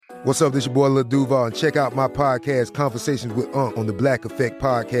What's up, this your boy Lil Duval, and check out my podcast, Conversations with Unc, on the Black Effect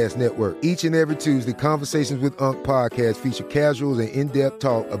Podcast Network. Each and every Tuesday, Conversations with Unc podcast feature casuals and in-depth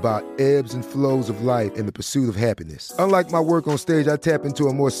talk about ebbs and flows of life and the pursuit of happiness. Unlike my work on stage, I tap into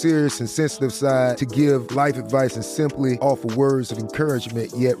a more serious and sensitive side to give life advice and simply offer words of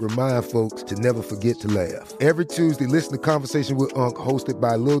encouragement, yet remind folks to never forget to laugh. Every Tuesday, listen to Conversations with Unc, hosted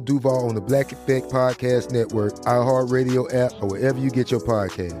by Lil Duval on the Black Effect Podcast Network, iHeartRadio app, or wherever you get your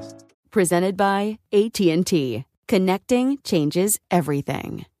podcasts. Presented by AT&T. Connecting changes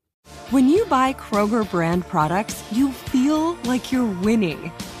everything. When you buy Kroger brand products, you feel like you're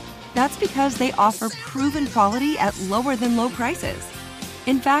winning. That's because they offer proven quality at lower than low prices.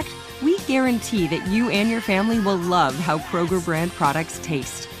 In fact, we guarantee that you and your family will love how Kroger brand products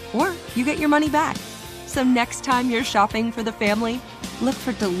taste, or you get your money back. So next time you're shopping for the family, look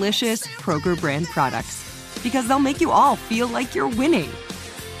for delicious Kroger brand products, because they'll make you all feel like you're winning.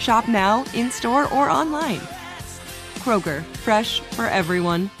 Shop now, in-store, or online. Kroger, fresh for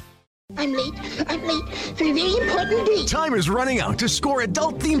everyone. I'm late for a very important date. Time is running out to score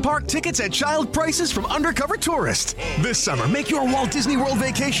adult theme park tickets at child prices from Undercover Tourist. This summer, make your Walt Disney World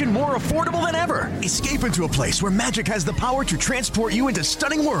vacation more affordable than ever. Escape into a place where magic has the power to transport you into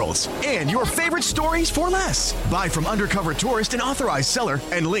stunning worlds and your favorite stories for less. Buy from Undercover Tourist, an authorized seller,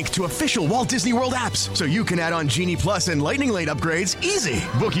 and link to official Walt Disney World apps so you can add on Genie Plus and Lightning Lane upgrades easy.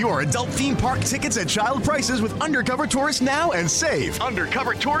 Book your adult theme park tickets at child prices with Undercover Tourist now and save.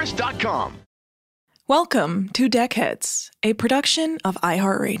 UndercoverTourist.com. Welcome to Deckheads, a production of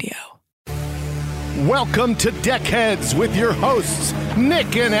iHeartRadio. Welcome to Deckheads with your hosts,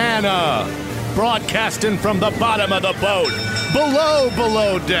 Nick and Anna. Broadcasting from the bottom of the boat,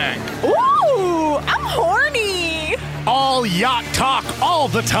 below deck. Ooh, I'm horny. All yacht talk all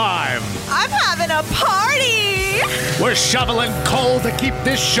the time. I'm having a party. We're shoveling coal to keep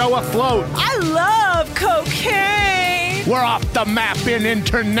this show afloat. I love cocaine. We're off the map in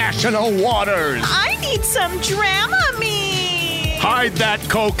international waters. I need some Dramamine. Hide that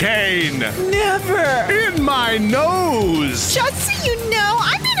cocaine. Never. In my nose. Just so you know,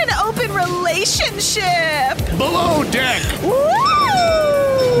 I'm in an open relationship. Below deck.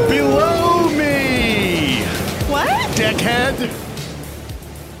 Woo! Below me. What? Deckhead.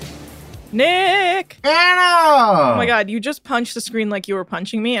 Nick! Anna! Oh my god, you just punched the screen like you were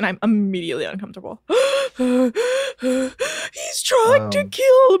punching me, and I'm immediately uncomfortable. He's trying to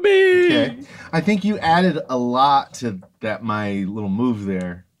kill me! Okay. I think you added a lot to that, my little move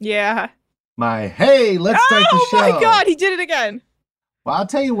there. Yeah. My, hey, let's start the show. Oh my god, he did it again! Well, I'll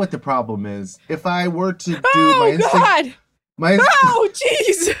tell you what the problem is. If I were to do Oh god! Oh,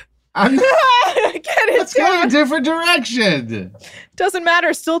 jeez! I'm Get it Let's go in a different direction. Doesn't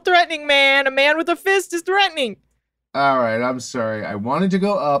matter. Still threatening, man. A man with a fist is threatening. All right, I'm sorry. I wanted to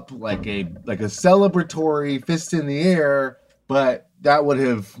go up like a celebratory fist in the air, but that would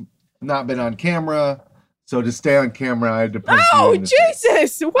have not been on camera. So to stay on camera, I had to punch you in the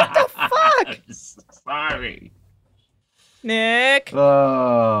Jesus! face. What the fuck? Sorry, Nick.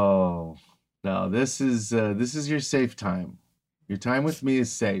 Oh no, this is your safe time. Your time with me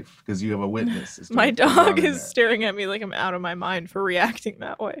is safe because you have a witness. My dog is staring at me like I'm out of my mind for reacting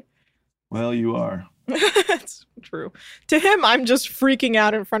that way. Well, you are. That's true. To him, I'm just freaking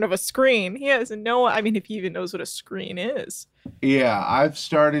out in front of a screen. He doesn't know. I mean, if he even knows what a screen is. Yeah, I've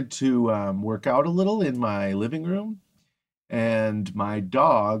started to work out a little in my living room, and my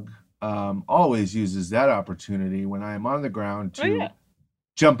dog always uses that opportunity when I'm on the ground to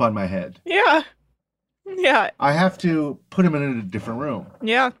jump on my head. Yeah. Yeah. I have to put him in a different room.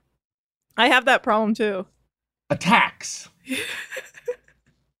 Yeah. I have that problem too. Attacks.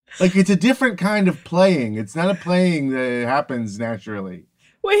 Like, it's a different kind of playing. It's not a playing that happens naturally.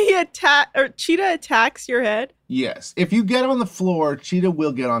 When Cheetah attacks your head? Yes. If you get on the floor, Cheetah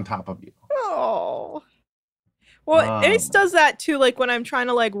will get on top of you. Oh. Well, Ace does that too. Like when I'm trying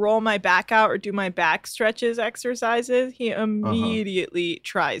to like roll my back out or do my back stretches exercises, he immediately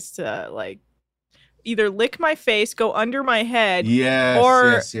tries to like either lick my face, go under my head,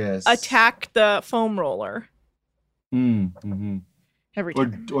 or attack the foam roller. Mm-hmm. Every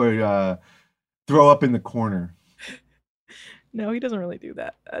time. Or throw up in the corner. No, he doesn't really do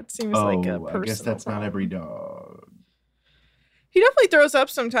that. That seems like a personal I guess that's problem. not every dog. He definitely throws up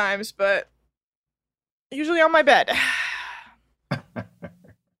sometimes, but usually on my bed.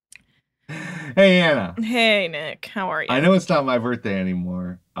 Hey, Anna. Hey, Nick. How are you? I know it's not my birthday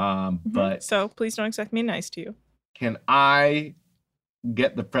anymore, but... So please don't expect me nice to you. Can I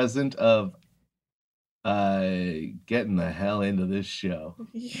get the present of getting the hell into this show.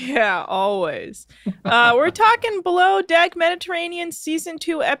 Yeah, always. We're talking Below Deck Mediterranean Season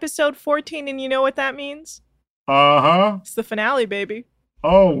 2, Episode 14, and you know what that means? Uh-huh. It's the finale, baby.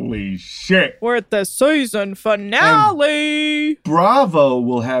 Holy shit. We're at the season finale. And Bravo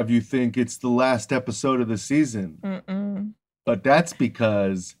will have you think it's the last episode of the season. Mm-mm. But that's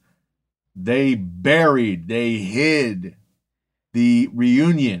because they hid the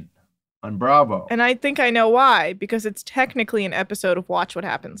reunion on Bravo. And I think I know why, because it's technically an episode of Watch What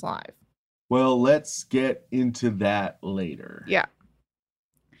Happens Live. Well, let's get into that later. Yeah.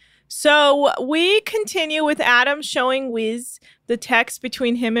 So we continue with Adam showing Wiz the text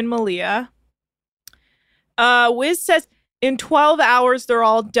between him and Malia. Wiz says in 12 hours they're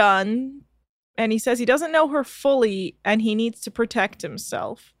all done. And he says he doesn't know her fully and he needs to protect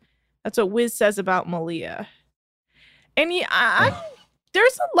himself. That's what Wiz says about Malia. And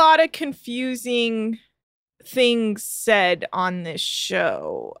there's a lot of confusing things said on this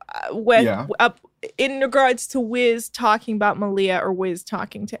show in regards to Wiz talking about Malia or Wiz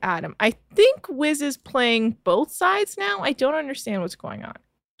talking to Adam. I think Wiz is playing both sides now. I don't understand what's going on.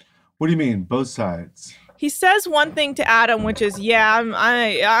 What do you mean, both sides? He says one thing to Adam, which is,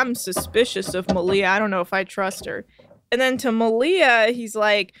 I'm suspicious of Malia. I don't know if I trust her. And then to Malia, he's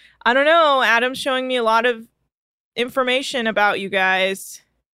like, I don't know. Adam's showing me a lot of information about you guys.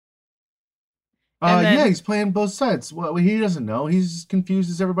 Yeah, he's playing both sides. Well, he doesn't know. He's as confused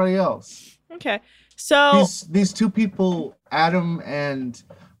as everybody else. Okay. So these two people, Adam and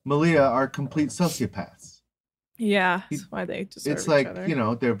Malia, are complete sociopaths. Yeah, that's why they deserve It's like, each other. you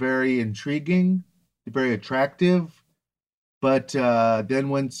know, they're very intriguing, they're very attractive, but then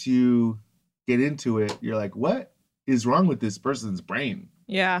once you get into it, you're like, what is wrong with this person's brain?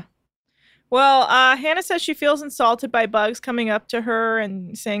 Yeah. Well, Hannah says she feels insulted by Bugs coming up to her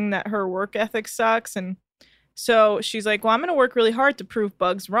and saying that her work ethic sucks. And so she's like, well, I'm going to work really hard to prove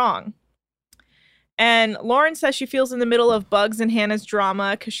Bugs wrong. And Lauren says she feels in the middle of Bugs and Hannah's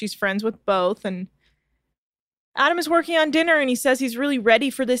drama because she's friends with both. And Adam is working on dinner and he says he's really ready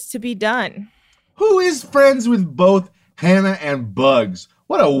for this to be done. Who is friends with both Hannah and Bugs?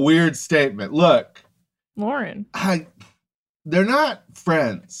 What a weird statement. Look. Lauren. They're not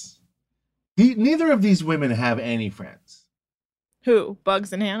friends. Neither of these women have any friends. Who?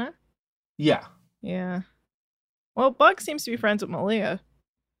 Bugs and Hannah? Yeah. Yeah. Well, Bugs seems to be friends with Malia.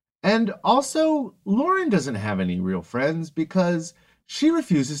 And also, Lauren doesn't have any real friends because she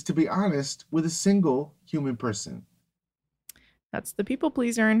refuses to be honest with a single human person. That's the people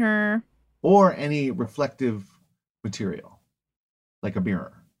pleaser in her. Or any reflective material. Like a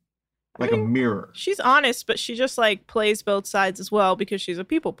mirror. Like a mirror. She's honest, but she just like plays both sides as well because she's a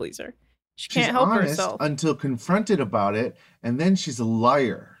people pleaser. She can't help herself. Until confronted about it, and then she's a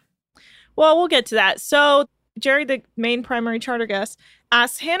liar. Well, we'll get to that. So Jerry, the main primary charter guest,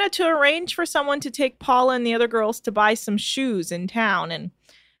 asks Hannah to arrange for someone to take Paula and the other girls to buy some shoes in town. And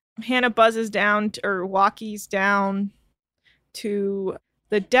Hannah buzzes down or walkies down to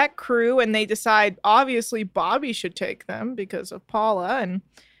the deck crew, and they decide obviously Bobby should take them because of Paula. And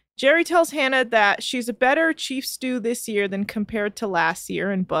Jerry tells Hannah that she's a better chief stew this year than compared to last year,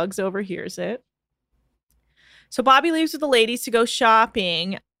 and Bugs overhears it. So Bobby leaves with the ladies to go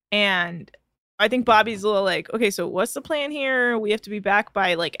shopping, and I think Bobby's a little like, okay, so what's the plan here? We have to be back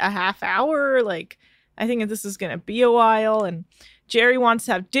by like a half hour. Like, I think this is going to be a while. And Jerry wants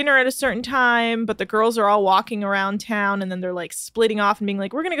to have dinner at a certain time, but the girls are all walking around town and then they're like splitting off and being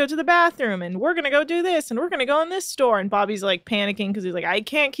like, we're going to go to the bathroom and we're going to go do this and we're going to go in this store. And Bobby's like panicking because he's like, I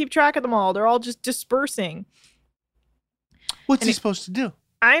can't keep track of them all. They're all just dispersing. What's he supposed to do?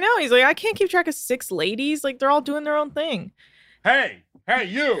 I know. He's like, I can't keep track of 6 ladies. Like, they're all doing their own thing. Hey,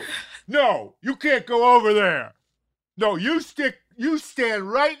 you. No, you can't go over there. No, you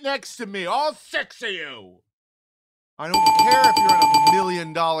stand right next to me, all 6 of you. I don't care if you're in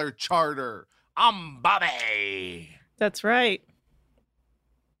 $1 million charter. I'm Bobby. That's right.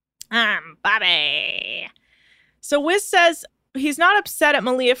 I'm Bobby. So Wiz says he's not upset at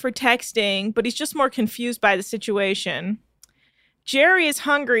Malia for texting, but he's just more confused by the situation. Jerry is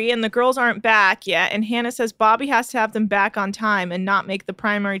hungry and the girls aren't back yet, and Hannah says Bobby has to have them back on time and not make the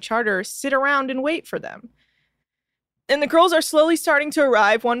primary charter sit around and wait for them. And the girls are slowly starting to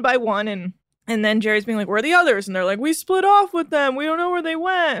arrive one by one, and then Jerry's being like, where are the others? And they're like, we split off with them. We don't know where they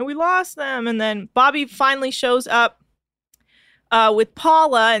went. And we lost them. And then Bobby finally shows up with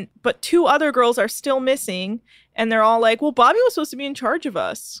Paula, but 2 other girls are still missing. And they're all like, well, Bobby was supposed to be in charge of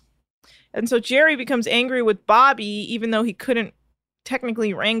us. And so Jerry becomes angry with Bobby, even though he couldn't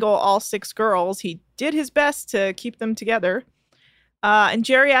technically wrangle all 6 girls. He did his best to keep them together. And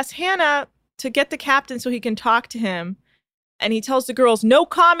Jerry asks Hannah to get the captain so he can talk to him. And he tells the girls, no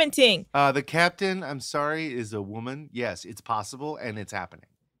commenting. The captain, I'm sorry, is a woman. Yes, it's possible, and it's happening.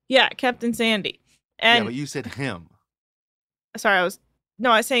 Yeah, Captain Sandy. And but you said him. Sorry, I was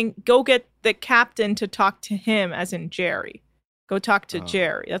saying go get the captain to talk to him, as in Jerry. Go talk to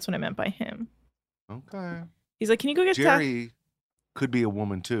Jerry. That's what I meant by him. Okay. He's like, can you go get Jerry could be a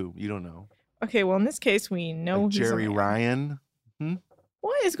woman, too. You don't know. Okay, well, in this case, we know like he's Jerry a man. Ryan.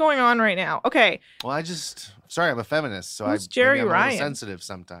 What is going on right now? Okay. Well, sorry, I'm a feminist, so Who's Jerry I'm Ryan? a little sensitive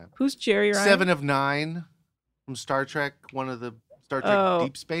sometimes. Who's Jerry Ryan? 7 of 9 from Star Trek, one of the Star Trek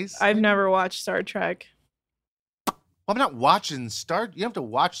Deep Space. I've never watched Star Trek. Well, I'm not watching You have to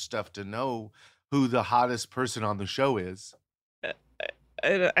watch stuff to know who the hottest person on the show is.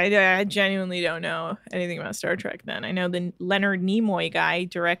 I genuinely don't know anything about Star Trek then. I know the Leonard Nimoy guy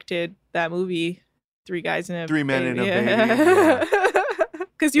directed that movie, Three Men in a Baby.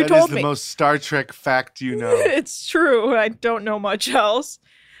 Because you told me. That is the most Star Trek fact you know. It's true. I don't know much else.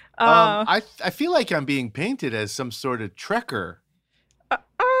 I feel like I'm being painted as some sort of Trekker.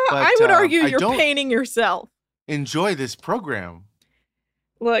 I would argue you're painting yourself. Enjoy this program.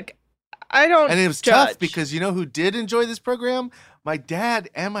 Look, I don't. And it was judge. tough because you know who did enjoy this program? My dad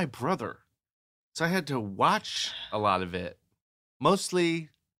and my brother. So I had to watch a lot of it. Mostly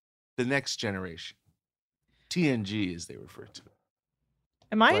The Next Generation. TNG, as they refer to it.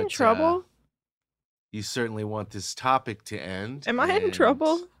 Am I in trouble? You certainly want this topic to end. Am I in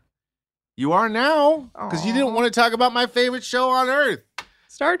trouble? You are now, because you didn't want to talk about my favorite show on earth.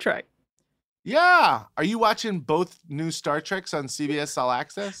 Star Trek. Yeah. Are you watching both new Star Treks on CBS All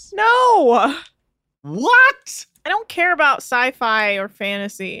Access? No. What? I don't care about sci-fi or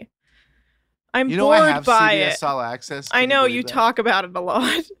fantasy. I'm bored I have by CBS it. All Access. I know you talk about it a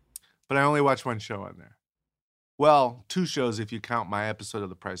lot. But I only watch one show on there. Well, 2 shows if you count my episode of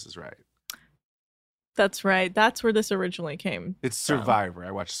The Price is Right. That's right. That's where this originally came. It's Survivor.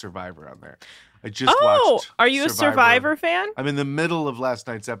 I watched Survivor on there. I just watched. Oh, are you a Survivor fan? I'm in the middle of last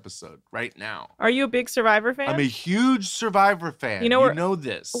night's episode right now. Are you a big Survivor fan? I'm a huge Survivor fan. You know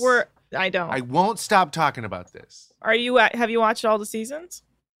this. I don't. I won't stop talking about this. Have you watched all the seasons?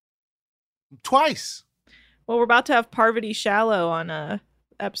 Twice. Well, we're about to have Parvati Shallow on a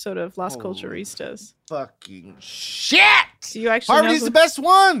episode of Las Culturistas. Fucking shit! Do you actually Parvati's know the best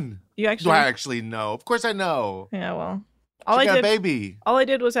one. You actually? Do I actually know? Of course I know. Yeah, well, She got a baby. All I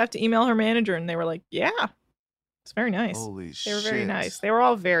did was have to email her manager, and they were like, "Yeah, it's very nice." Holy shit! They were very nice. They were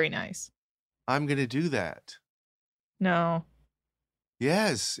all very nice. I'm gonna do that. No.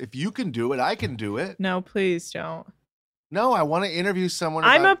 Yes, if you can do it, I can do it. No, please don't. No, I want to interview someone.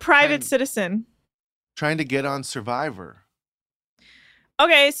 I'm a private citizen. Trying to get on Survivor.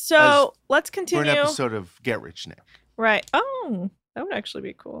 Okay, so let's continue. For an episode of Get Rich, Nick. Right. Oh, that would actually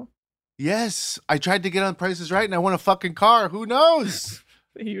be cool. Yes, I tried to get on Price is Right, and I won a fucking car. Who knows?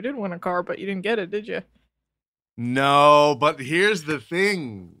 You did win a car, but you didn't get it, did you? No, but here's the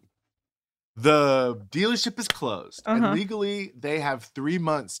thing. The dealership is closed, and legally they have 3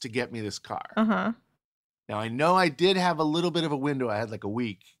 months to get me this car. Now, I know I did have a little bit of a window. I had like a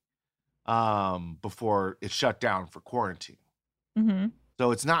week before it shut down for quarantine. So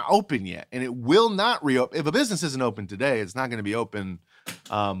it's not open yet, and it will not reopen. If a business isn't open today, it's not going to be open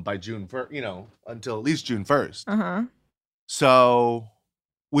by June 1st, until at least June 1st. So,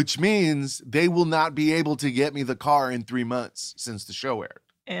 which means they will not be able to get me the car in 3 months since the show aired.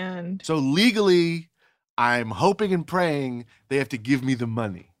 And so legally, I'm hoping and praying they have to give me the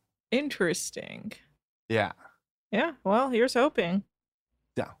money. Interesting. Yeah. Yeah. Well, here's hoping.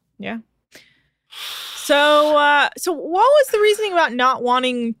 Yeah. Yeah. So what was the reasoning about not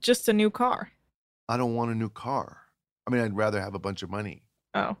wanting just a new car? I don't want a new car. I mean, I'd rather have a bunch of money.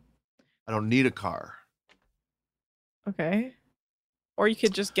 Oh. I don't need a car. Okay. Or you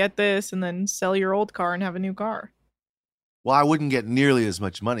could just get this and then sell your old car and have a new car. Well, I wouldn't get nearly as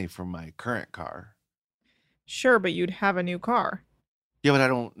much money from my current car. Sure, but you'd have a new car. Yeah, but I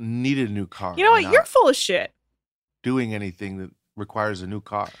don't need a new car. You know what? You're full of shit. Doing anything that requires a new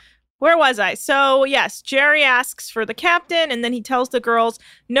car. Where was I? So, yes, Jerry asks for the captain, and then he tells the girls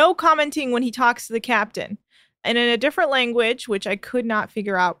no commenting when he talks to the captain. And in a different language, which I could not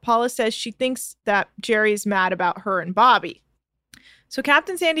figure out, Paula says she thinks that Jerry's mad about her and Bobby. So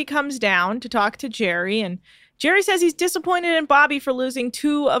Captain Sandy comes down to talk to Jerry, and Jerry says he's disappointed in Bobby for losing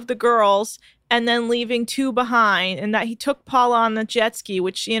 2 of the girls and then leaving 2 behind, and that he took Paula on the jet ski,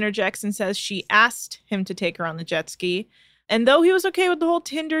 which she interjects and says she asked him to take her on the jet ski. And though he was okay with the whole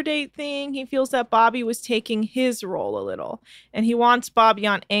Tinder date thing, he feels that Bobby was taking his role a little, and he wants Bobby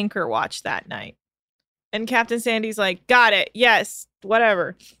on Anchor Watch that night. And Captain Sandy's like, got it, yes,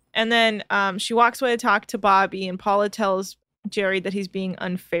 whatever. And then she walks away to talk to Bobby, and Paula tells Jerry that he's being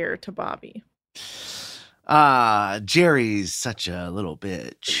unfair to Bobby. Jerry's such a little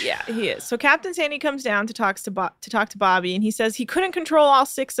bitch. Yeah, he is. So Captain Sandy comes down to talk to Bobby, and he says he couldn't control all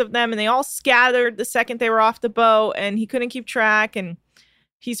 6 of them, and they all scattered the second they were off the boat, and he couldn't keep track, and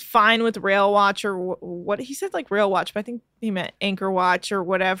he's fine with Rail Watch or what he said, like Rail Watch, but I think he meant Anchor Watch or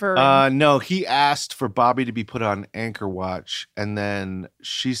whatever. No, he asked for Bobby to be put on Anchor Watch, and then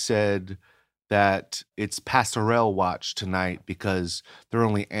she said that it's Passerelle Watch tonight because they're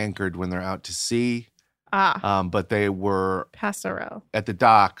only anchored when they're out to sea. But they were Passerelle at the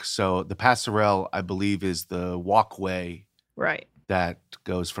dock. So the Passerelle, I believe, is the walkway right that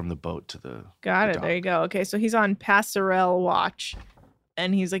goes from the boat to the Got it. dock. There you go. Okay, so he's on Passerelle Watch.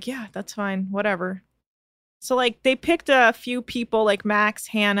 And he's like, yeah, that's fine. Whatever. So, like, they picked a few people like Max,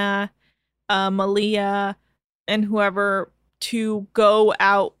 Hannah, Malia, and whoever to go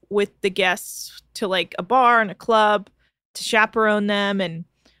out with the guests to, like, a bar and a club to chaperone them. And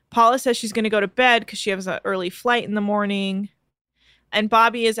Paula says she's going to go to bed because she has an early flight in the morning. And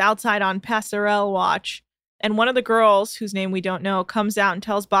Bobby is outside on Passerelle Watch. And one of the girls, whose name we don't know, comes out and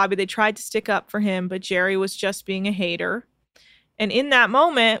tells Bobby they tried to stick up for him, but Jerry was just being a hater. And in that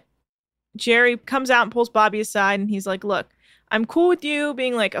moment, Jerry comes out and pulls Bobby aside, and he's like, look, I'm cool with you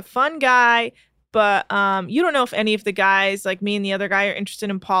being like a fun guy, but you don't know if any of the guys like me and the other guy are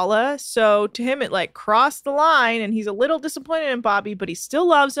interested in Paula. So to him, it like crossed the line, and he's a little disappointed in Bobby, but he still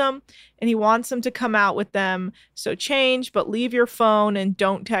loves him and he wants him to come out with them. So change, but leave your phone and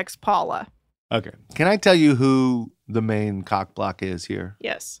don't text Paula. Okay. Can I tell you who the main cock block is here?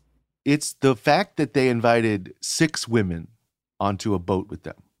 Yes. It's the fact that they invited 6 women onto a boat with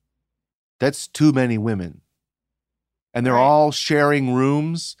them. That's too many women. And they're all sharing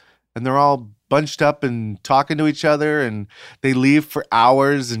rooms, and they're all bunched up and talking to each other, and they leave for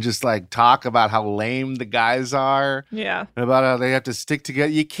hours and just like talk about how lame the guys are. Yeah. And about how they have to stick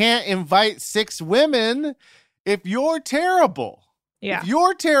together. You can't invite 6 women if you're terrible. Yeah. If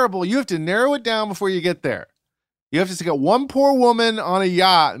you're terrible, you have to narrow it down before you get there. You have to stick at one poor woman on a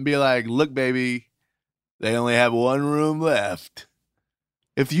yacht and be like, look, baby, they only have one room left.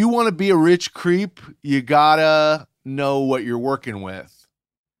 If you want to be a rich creep, you gotta know what you're working with.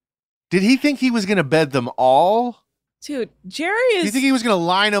 Did he think he was going to bed them all? Dude, Jerry is... Do you think he was going to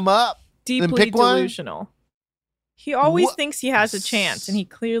line them up? Deeply delusional. He always thinks he has a chance, and he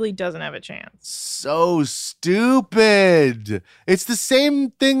clearly doesn't have a chance. So stupid. It's the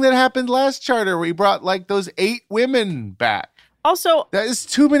same thing that happened last charter where he brought like those 8 women back. Also... That is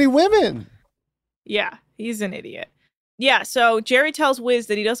too many women. Yeah, he's an idiot. Yeah, so Jerry tells Wiz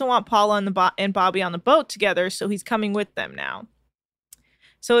that he doesn't want Paula and Bobby on the boat together, so he's coming with them now.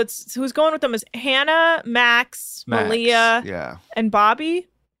 So who's going with them is Hannah, Max, Malia, and Bobby.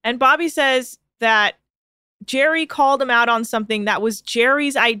 And Bobby says that Jerry called him out on something that was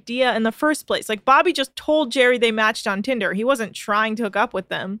Jerry's idea in the first place. Like, Bobby just told Jerry they matched on Tinder. He wasn't trying to hook up with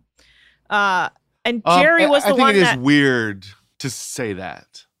them. And Jerry was the one that... I think it is weird to say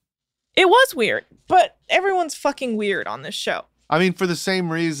that. It was weird, but everyone's fucking weird on this show. I mean, for the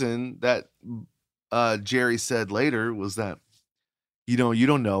same reason that Jerry said later was that, you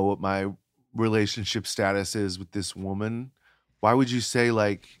don't know what my relationship status is with this woman. Why would you say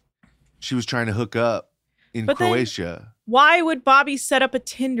like she was trying to hook up in Croatia? Why would Bobby set up a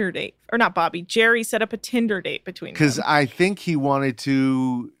Tinder date? Or not Bobby, Jerry set up a Tinder date between them? Because I think he wanted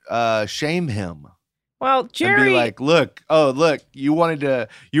to shame him. Well, Jerry... And be like, look, you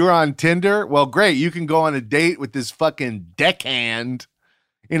were on Tinder? Well, great, you can go on a date with this fucking deckhand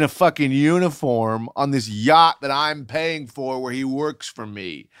in a fucking uniform on this yacht that I'm paying for where he works for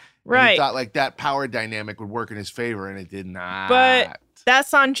me. Right. And he thought like that power dynamic would work in his favor, and it did not. But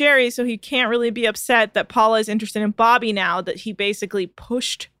that's on Jerry, so he can't really be upset that Paula is interested in Bobby now, that he basically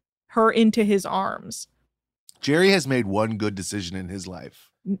pushed her into his arms. Jerry has made one good decision in his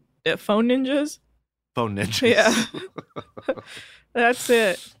life. Phone ninjas? Phone ninjas. Yeah. That's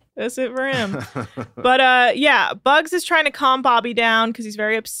it. That's it for him. But yeah, Bugs is trying to calm Bobby down because he's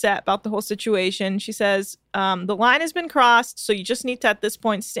very upset about the whole situation. She says, the line has been crossed, so you just need to, at this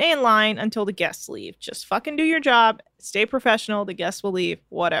point, stay in line until the guests leave. Just fucking do your job. Stay professional. The guests will leave.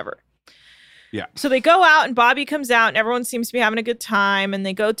 Whatever. Yeah. So they go out, and Bobby comes out, and everyone seems to be having a good time. And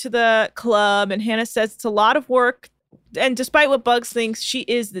they go to the club, and Hannah says it's a lot of work. And despite what Bugs thinks, she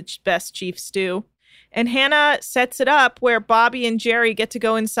is the best chief stew. And Hannah sets it up where Bobby and Jerry get to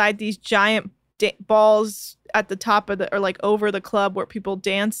go inside these giant balls at the top of or like over the club where people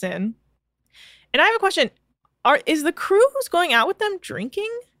dance in. And I have a question. Is the crew who's going out with them drinking?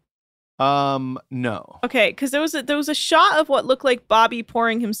 No. Okay, because there was a shot of what looked like Bobby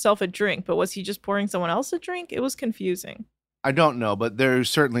pouring himself a drink, but was he just pouring someone else a drink? It was confusing. I don't know, but they're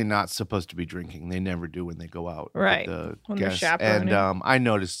certainly not supposed to be drinking. They never do when they go out. Right. When they're chaperoning. And I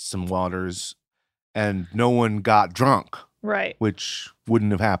noticed some waters, and no one got drunk. Right. Which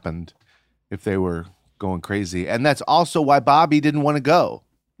wouldn't have happened if they were going crazy. And that's also why Bobby didn't want to go.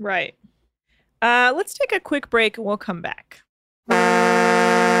 Right. Let's take a quick break and we'll come back.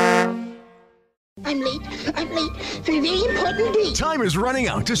 I'm late for a very important date. Time is running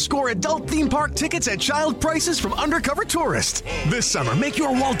out to score adult theme park tickets at child prices from Undercover Tourist. This summer, make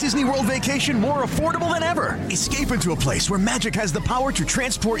your Walt Disney World vacation more affordable than ever. Escape into a place where magic has the power to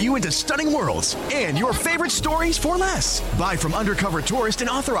transport you into stunning worlds and your favorite stories for less. Buy from Undercover Tourist, an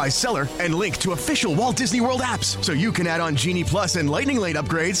authorized seller, and link to official Walt Disney World apps so you can add on Genie Plus and Lightning Lane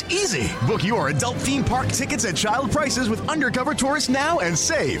upgrades easy. Book your adult theme park tickets at child prices with Undercover Tourist now and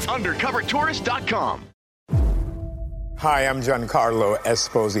save. UndercoverTourist.com. Hi, I'm Giancarlo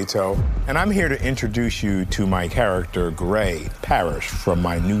Esposito, and I'm here to introduce you to my character, Gray Parrish, from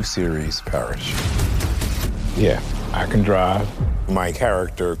my new series, Parrish. Yeah, I can drive. My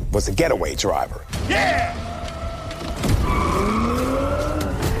character was a getaway driver. Yeah!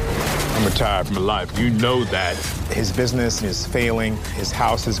 I'm retired from life. You know that. His business is failing. His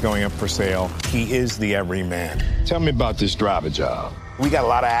house is going up for sale. He is the everyman. Tell me about this driver job. We got a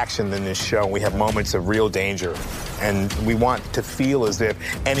lot of action in this show. We have moments of real danger, and we want to feel as if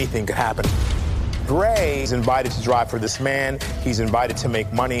anything could happen. Gray is invited to drive for this man. He's invited to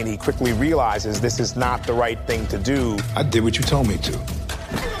make money, and he quickly realizes this is not the right thing to do. I did what you told me to.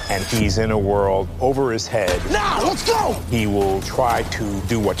 And he's in a world over his head. Now, let's go! He will try to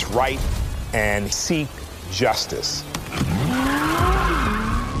do what's right and seek justice.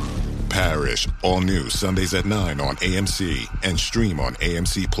 Parrish, all new Sundays at 9 on AMC and stream on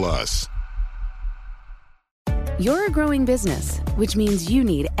AMC Plus. You're a growing business, which means you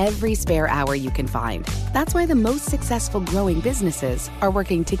need every spare hour you can find. That's why the most successful growing businesses are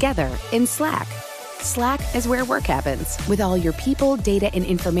working together in Slack. Slack is where work happens, with all your people, data, and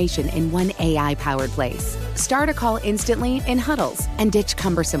information in one AI-powered place. Start a call instantly in huddles and ditch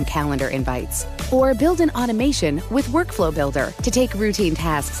cumbersome calendar invites. Or build an automation with Workflow Builder to take routine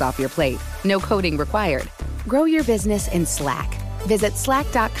tasks off your plate. No coding required. Grow your business in Slack. Visit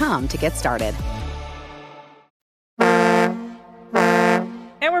slack.com to get started. And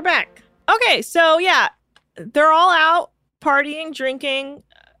we're back. Okay, so yeah, they're all out partying, drinking.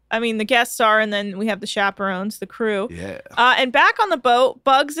 I mean, the guests are, and then we have the chaperones, the crew. Yeah. And back on the boat,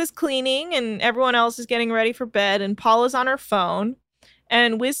 Bugs is cleaning, and everyone else is getting ready for bed, and Paula's on her phone.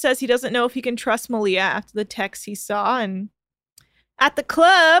 And Wiz says he doesn't know if he can trust Malia after the text he saw. And at the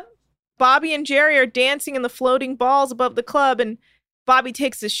club, Bobby and Jerry are dancing in the floating balls above the club, and Bobby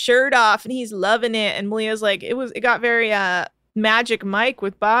takes his shirt off, and he's loving it. And Malia's like, it got very Magic Mike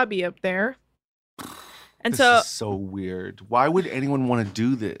with Bobby up there. And this is so weird. Why would anyone want to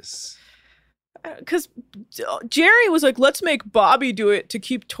do this? Because Jerry was like, let's make Bobby do it to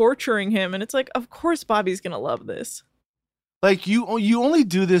keep torturing him. And it's like, of course Bobby's going to love this. Like, you only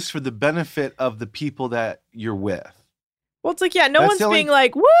do this for the benefit of the people that you're with. Well, it's like, yeah, no one's being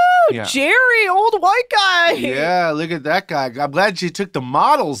like, woo, yeah. Jerry, old white guy. Yeah, look at that guy. I'm glad you took the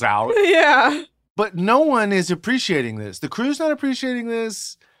models out. Yeah. But no one is appreciating this. The crew's not appreciating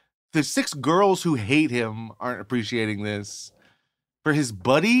this. The 6 girls who hate him aren't appreciating this. For his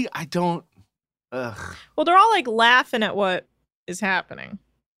buddy, I don't. Ugh. Well, they're all like laughing at what is happening.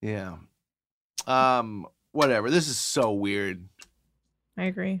 Yeah. Whatever. This is so weird. I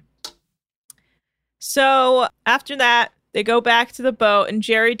agree. So after that, they go back to the boat, and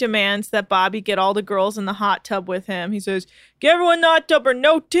Jerry demands that Bobby get all the girls in the hot tub with him. He says, "Get everyone in the hot tub or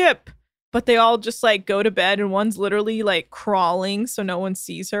no tip." But they all just like go to bed, and one's literally like crawling so no one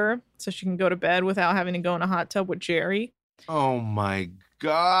sees her, so she can go to bed without having to go in a hot tub with Jerry. Oh my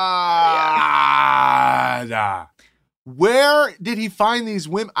God. Yeah. Where did he find these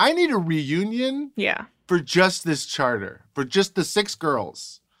women? I need a reunion. Yeah. For just this charter, for just the 6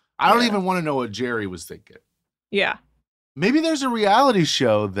 girls. I don't even want to know what Jerry was thinking. Yeah. Maybe there's a reality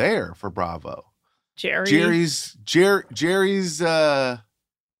show there for Bravo. Jerry tries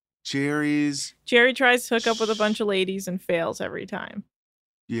to hook up with a bunch of ladies and fails every time.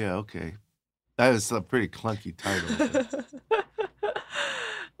 Yeah, okay. That is a pretty clunky title.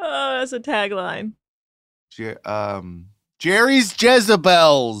 Oh, that's a tagline. Jerry's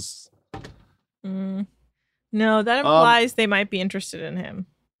Jezebels. No, that implies they might be interested in him.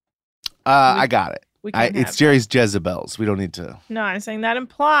 I got it. It's Jerry's Jezebels. We don't need to. No, I'm saying that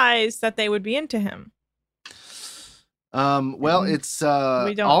implies that they would be into him. Well, it's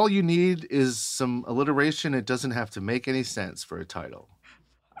all you need is some alliteration. It doesn't have to make any sense for a title.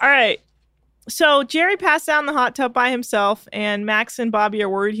 All right. So Jerry passed out in the hot tub by himself, and Max and Bobby are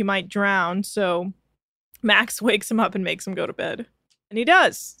worried he might drown. So Max wakes him up and makes him go to bed. And he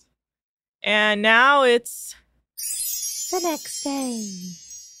does. And now it's the next day.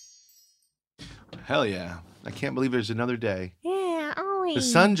 Hell yeah. I can't believe there's another day. Yeah, always. The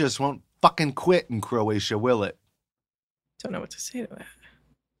sun just won't fucking quit in Croatia, will it? Don't know what to say to that.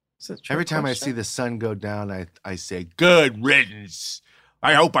 Every time I see the sun go down, I say, good riddance.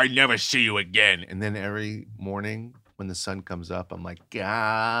 I hope I never see you again. And then every morning when the sun comes up, I'm like,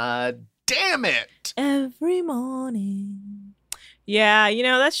 God damn it. Every morning. Yeah,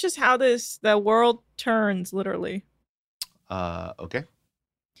 that's just how the world turns, literally. Okay.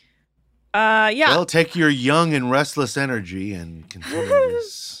 Yeah. Well, take your young and restless energy and continue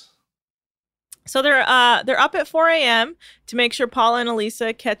this. So they're up at 4 a.m. to make sure Paula and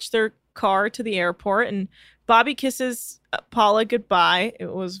Elisa catch their car to the airport, and Bobby kisses Paula goodbye.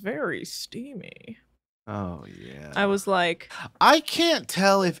 It was very steamy. Oh, yeah. I was like... I can't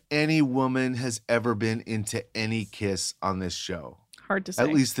tell if any woman has ever been into any kiss on this show. Hard to say. At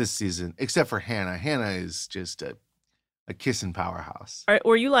least this season, except for Hannah. Hannah is just a kissing powerhouse. All right,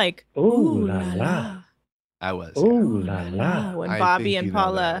 were you like, ooh la la? I was. Ooh la la. When Bobby and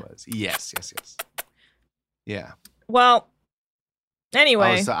Paula. Yes. Yeah. Well,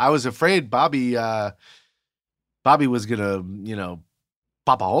 anyway. I was afraid Bobby was gonna,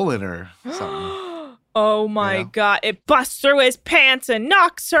 pop a hole in her or something. Oh my God. It busts through his pants and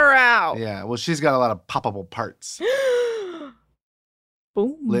knocks her out. Yeah. Well, she's got a lot of poppable parts.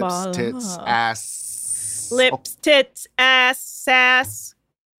 Boom. Lips, tits, ass. Lips, tits, ass, sass,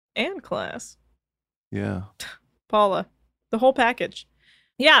 and class. Yeah. Paula. The whole package.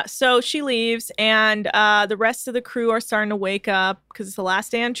 Yeah, so she leaves, and the rest of the crew are starting to wake up because it's the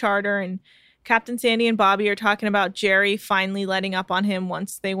last day on charter, and Captain Sandy and Bobby are talking about Jerry finally letting up on him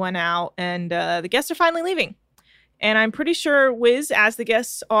once they went out, and the guests are finally leaving. And I'm pretty sure Wiz, as the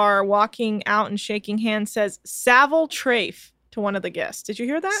guests are walking out and shaking hands, says Savile Trafe to one of the guests. Did you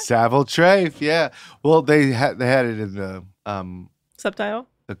hear that? Savile Trafe, yeah. Well, they had it in the subtitle.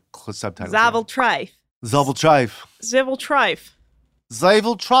 The subtitle. Savile Trafe. Savile Trafe. Savile Trafe.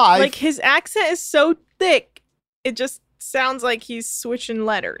 Savile Trafe. Like, his accent is so thick, it just sounds like he's switching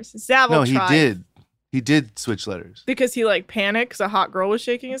letters. Savile Trafe. No, he did. He did switch letters. Because he, panicked because a hot girl was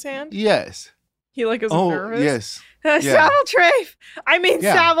shaking his hand? Yes. He, was nervous? Yes. Savile Trafe. I mean,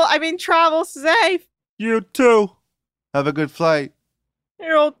 travel safe. You too. Have a good flight.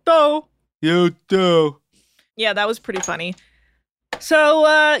 You too. You too. Yeah, that was pretty funny.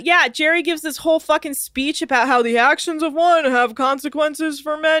 So, Jerry gives this whole fucking speech about how the actions of one have consequences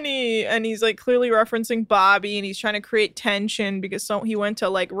for many. And he's, clearly referencing Bobby, and he's trying to create tension because he went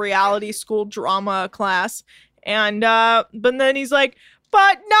to, reality school drama class. And, but then he's like,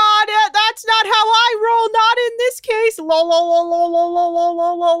 but that's not how I roll, not in this case.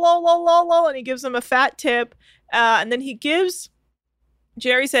 And he gives him a fat tip. And then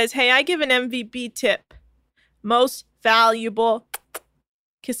Jerry says, hey, I give an MVP tip. Most valuable.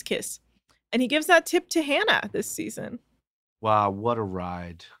 Kiss, kiss. And he gives that tip to Hannah this season. Wow, what a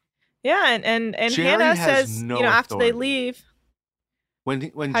ride. Yeah, and Hannah says, after they leave.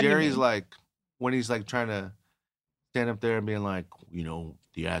 When Jerry's when he's trying to stand up there and being like,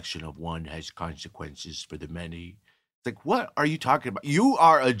 the action of one has consequences for the many. It's like, what are you talking about? You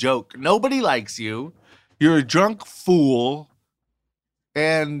are a joke. Nobody likes you. You're a drunk fool.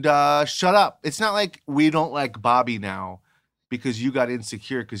 And shut up. It's not like we don't like Bobby now because you got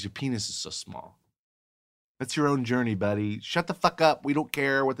insecure because your penis is so small. That's your own journey, buddy. Shut the fuck up. We don't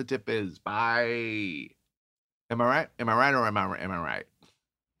care what the tip is. Bye. Am I right? Am I right or am I right?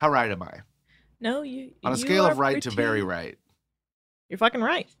 How right am I? No, you. On a scale of right to very right. You're fucking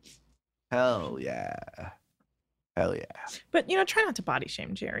right. Hell yeah. Hell yeah. But, try not to body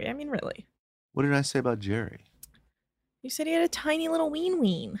shame Jerry. I mean, really. What did I say about Jerry? You said he had a tiny little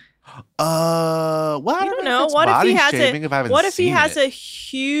ween. Well, I don't know. What if he has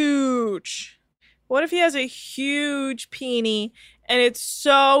a huge peenie and it's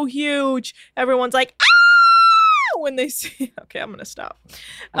so huge, everyone's like, ah! When they see. Okay, I'm gonna stop.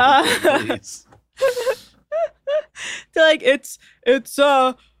 Please. They're like, it's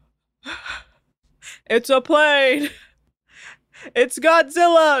a plane. It's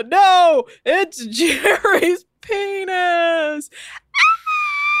Godzilla. No, it's Jerry's penis.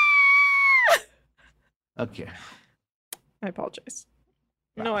 Okay. I apologize.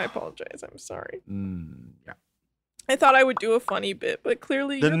 No, I apologize. I'm sorry. Yeah. I thought I would do a funny bit, but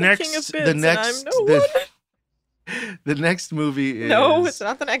clearly you're the king of bits, and I'm no one. The next movie is... No, it's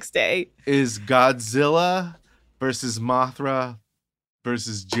not the next day. Is Godzilla versus Mothra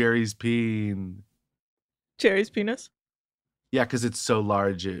versus Jerry's Peen. Jerry's penis? Yeah, because it's so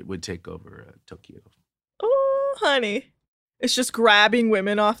large it would take over Tokyo. Oh, honey. It's just grabbing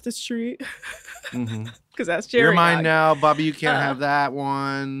women off the street. Because that's Jerry. You're mine now, Bobby. You can't have that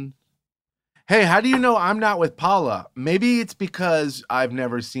one. Hey, how do you know I'm not with Paula? Maybe it's because I've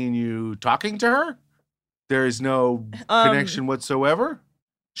never seen you talking to her. There is no connection whatsoever.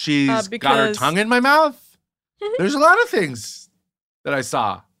 She's got her tongue in my mouth. There's a lot of things that I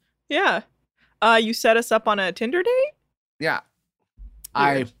saw. Yeah. You set us up on a Tinder date? Yeah.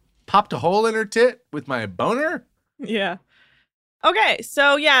 Weird. I popped a hole in her tit with my boner. Yeah. Okay,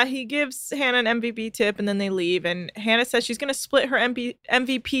 so yeah, he gives Hannah an MVP tip and then they leave. And Hannah says she's going to split her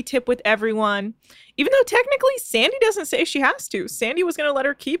MVP tip with everyone. Even though technically Sandy doesn't say she has to. Sandy was going to let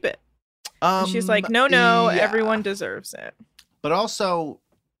her keep it. And she's like, no, yeah. Everyone deserves it. But also,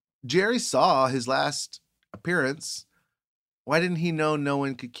 Jerry saw his last appearance. Why didn't he know no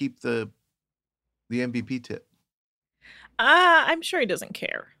one could keep the MVP tip? I'm sure he doesn't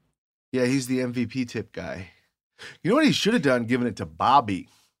care. Yeah, he's the MVP tip guy. You know what he should have done? Given it to Bobby,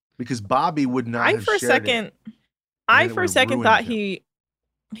 because Bobby would not have shared it. I for a second thought he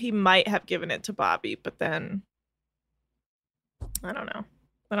might have given it to Bobby, but then I don't know.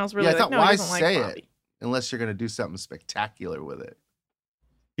 Then I was really like, no, why say it unless you're going to do something spectacular with it?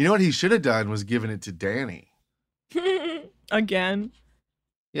 You know what he should have done was given it to Danny. Again.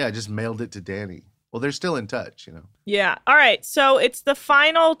 Yeah, just mailed it to Danny. Well, they're still in touch, you know. Yeah. All right. So it's the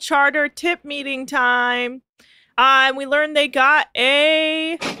final charter tip meeting time. And we learned they got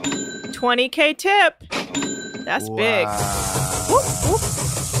a 20K tip. That's big. Whoop, whoop.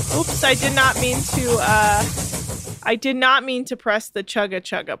 Oops, I did not mean to press the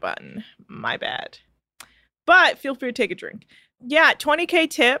chugga button. My bad. But feel free to take a drink. Yeah, 20K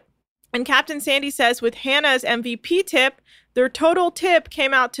tip. And Captain Sandy says with Hannah's MVP tip, their total tip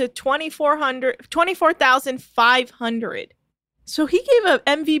came out to $24,500. So he gave an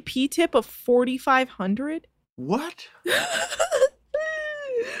MVP tip of $4,500? What?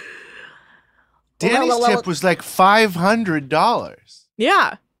 Danny's tip was like $500.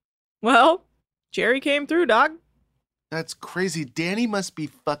 Yeah. Well, Jerry came through, dog. That's crazy. Danny must be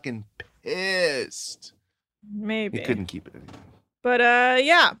fucking pissed. Maybe. He couldn't keep it anymore. But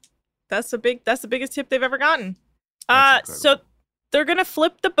yeah. That's the biggest tip they've ever gotten. So they're gonna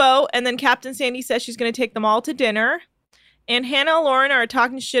flip the boat, and then Captain Sandy says she's gonna take them all to dinner. And Hannah and Lauren are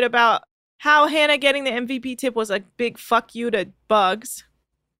talking shit about how Hannah getting the MVP tip was a big fuck you to Bugs.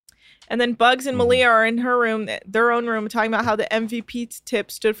 And then Bugs and Malia are in their own room, talking about how the MVP tip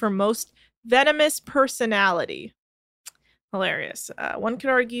stood for most venomous personality. Hilarious. One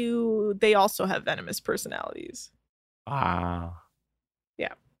could argue they also have venomous personalities. Wow.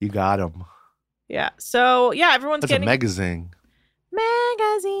 Yeah. You got them. Yeah. So, yeah, everyone's getting... That's a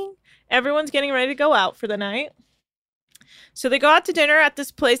magazine. Everyone's getting ready to go out for the night. So they go out to dinner at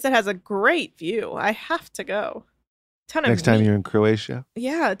this place that has a great view. I have to go. Next time you're in Croatia?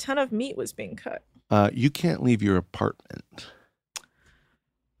 Yeah, a ton of meat was being cut. You can't leave your apartment.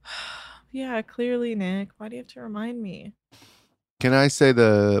 Yeah, clearly, Nick. Why do you have to remind me? Can I say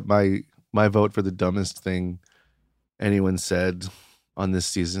my vote for the dumbest thing anyone said on this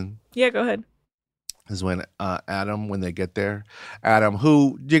season? Yeah, go ahead. Is when Adam, when they get there, Adam,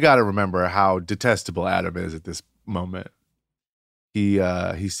 who you got to remember how detestable Adam is at this moment.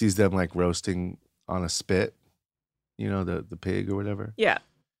 He sees them like roasting on a spit, you know, the pig or whatever. Yeah.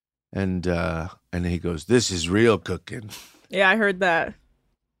 And he goes, "This is real cooking." Yeah, I heard that.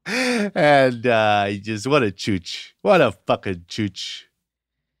 And he just, what a chooch. What a fucking chooch.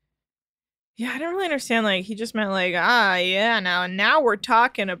 Yeah, I don't really understand. Like, he just meant like, yeah, now we're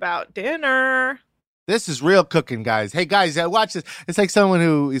talking about dinner. This is real cooking, guys. Hey, guys, watch this. It's like someone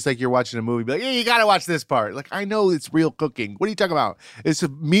who, it's like you're watching a movie, be like, hey, you got to watch this part. Like, I know it's real cooking. What are you talking about? It's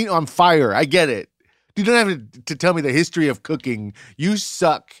meat on fire. I get it. You don't have to tell me the history of cooking. You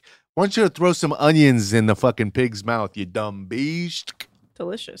suck. Why don't you throw some onions in the fucking pig's mouth, you dumb beast?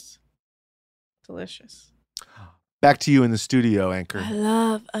 Delicious. Delicious. Back to you in the studio, Anchor. I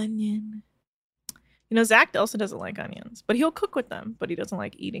love onion. You know, Zach also doesn't like onions, but he'll cook with them, but he doesn't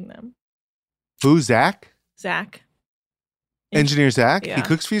like eating them. Who, Zach? Zach. Engineer Zach? Yeah. He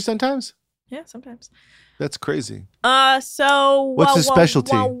cooks for you sometimes? Yeah, sometimes. That's crazy. So what's his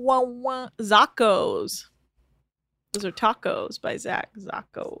specialty? Zacco's. Those are tacos by Zach.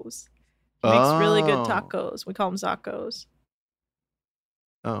 Zacco's. He makes really good tacos. We call them Zacco's.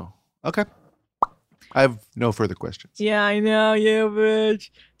 Oh, okay. I have no further questions. Yeah, I know, you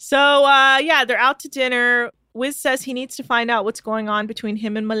bitch. So, yeah, they're out to dinner. Wiz says he needs to find out what's going on between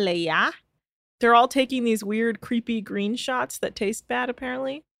him and Malaya. They're all taking these weird, creepy green shots that taste bad,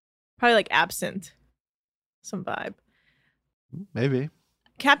 apparently. Probably like absinthe. Some vibe. Maybe.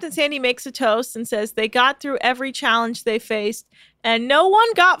 Captain Sandy makes a toast and says they got through every challenge they faced and no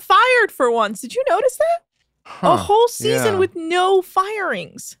one got fired for once. Did you notice that? A whole season with no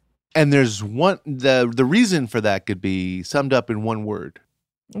firings. And there's one, the reason for that could be summed up in one word.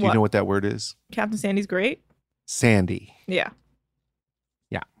 Do you know what that word is? Captain Sandy's great. Sandy. Yeah.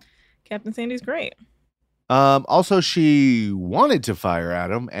 Yeah. Captain Sandy's great. Also, she wanted to fire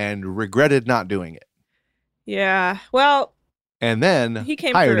Adam and regretted not doing it. Yeah. Well. And then he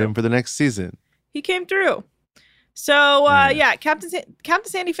hired him for the next season. He came through. So, Captain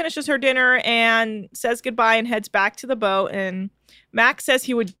Sandy finishes her dinner and says goodbye and heads back to the boat. And Max says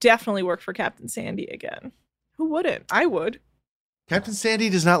he would definitely work for Captain Sandy again. Who wouldn't? I would. Captain Sandy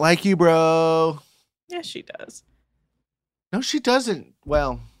does not like you, bro. Yes, she does. No, she doesn't.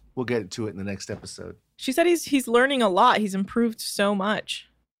 Well, we'll get to it in the next episode. She said he's learning a lot. He's improved so much.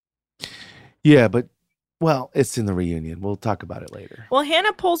 Yeah, but, well, it's in the reunion. We'll talk about it later. Well,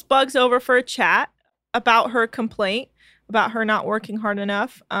 Hannah pulls Bugs over for a chat about her complaint, about her not working hard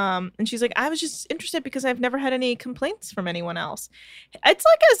enough. And she's like, I was just interested because I've never had any complaints from anyone else. It's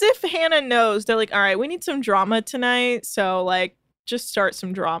like as if Hannah knows. They're like, all right, we need some drama tonight. So, like, just start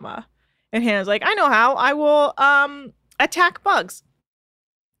some drama. And Hannah's like, I know how. I will attack Bugs.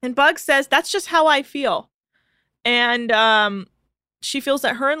 And Bugs says, that's just how I feel. And she feels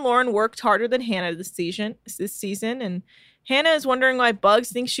that her and Lauren worked harder than Hannah this season. And Hannah is wondering why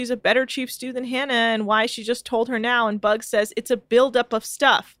Bugs thinks she's a better chief stew than Hannah and why she just told her now. And Bugs says, it's a buildup of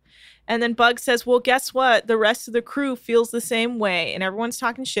stuff. And then Bugs says, well, guess what? The rest of the crew feels the same way. And everyone's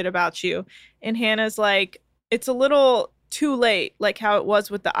talking shit about you. And Hannah's like, it's a little too late, like how it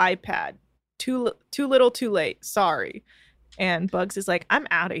was with the iPad. Too little, too late. Sorry. And Bugs is like, I'm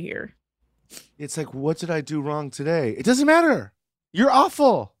out of here. It's like, what did I do wrong today? It doesn't matter. You're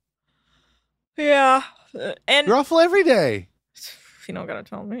awful. Yeah. And you're awful every day. You don't gotta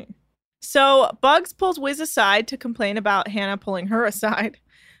tell me. So Bugs pulls Wiz aside to complain about Hannah pulling her aside.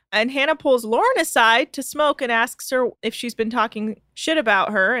 And Hannah pulls Lauren aside to smoke and asks her if she's been talking shit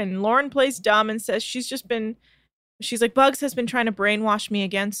about her. And Lauren plays dumb and says she's like, Bugs has been trying to brainwash me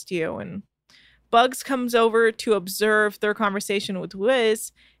against you. And Bugs comes over to observe their conversation with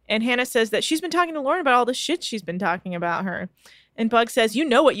Wiz. And Hannah says that she's been talking to Lauren about all the shit she's been talking about her. And Bugs says, you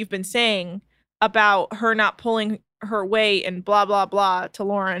know what you've been saying about her not pulling her weight and blah, blah, blah to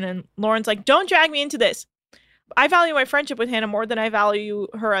Lauren. And Lauren's like, don't drag me into this. I value my friendship with Hannah more than I value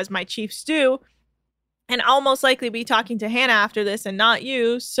her as my chief stew. And I'll most likely be talking to Hannah after this and not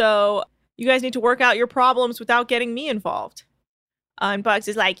you. So you guys need to work out your problems without getting me involved. And Bugs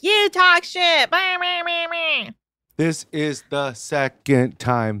is like, you talk shit. This is the second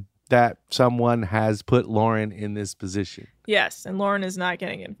time that someone has put Lauren in this position. Yes, and Lauren is not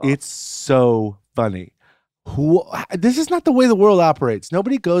getting involved. It's so funny. This is not the way the world operates.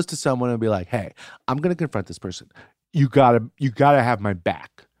 Nobody goes to someone and be like, hey, I'm going to confront this person. You gotta have my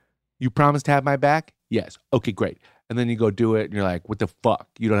back. You promise to have my back? Yes. Okay, great. And then you go do it and you're like, what the fuck?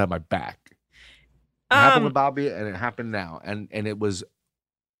 You don't have my back. It happened with Bobby and it happened now. And it was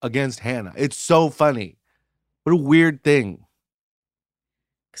against Hannah. It's so funny. What a weird thing.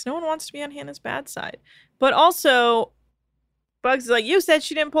 Because no one wants to be on Hannah's bad side. But also, Bugs is like, you said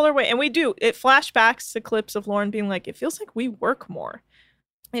she didn't pull her weight. And we do. It flashbacks to clips of Lauren being like, it feels like we work more.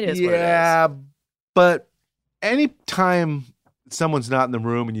 It is what it is. Yeah, but anytime someone's not in the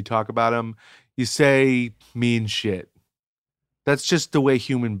room and you talk about them, you say mean shit. That's just the way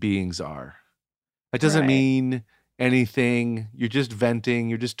human beings are. It doesn't mean anything. You're just venting.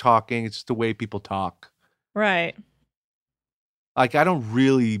 You're just talking. It's just the way people talk. Right. Like, I don't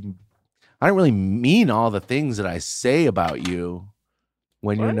really mean all the things that I say about you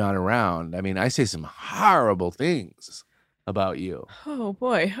when you're not around. I mean, I say some horrible things about you. Oh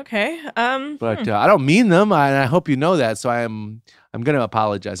boy. Okay. But I don't mean them, and I hope you know that. So I'm going to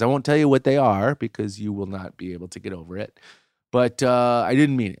apologize. I won't tell you what they are because you will not be able to get over it. But I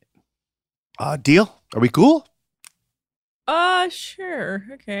didn't mean it. Deal? Are we cool? Sure.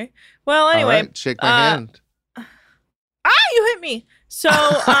 Okay. Well, anyway. All right, shake my hand. You hit me. So,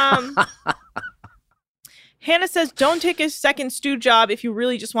 Hannah says, don't take a second stew job if you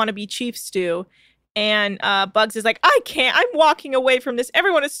really just want to be chief stew. And Bugs is like, I can't. I'm walking away from this.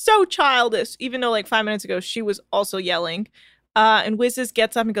 Everyone is so childish. Even though like 5 minutes ago, she was also yelling. And Wiz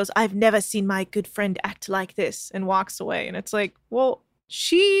gets up and goes, I've never seen my good friend act like this, and walks away. And it's like, well,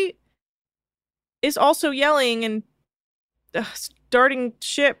 she is also yelling and starting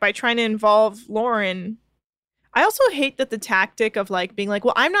shit by trying to involve Lauren I also hate that the tactic of like being like,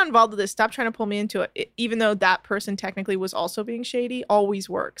 well, I'm not involved with this. Stop trying to pull me into it. Even though that person technically was also being shady, always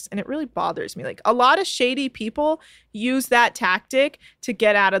works. And it really bothers me. Like a lot of shady people use that tactic to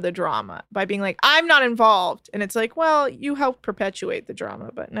get out of the drama by being like, I'm not involved. And it's like, well, you helped perpetuate the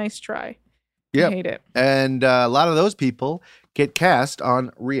drama, but nice try. Yeah, I hate it. And a lot of those people get cast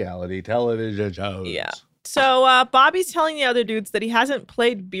on reality television shows. Yeah. So Bobby's telling the other dudes that he hasn't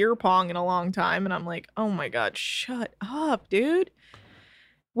played beer pong in a long time. And I'm like, oh my God, shut up, dude.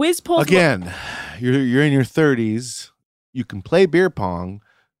 Wiz pulls... Again, you're in your 30s. You can play beer pong,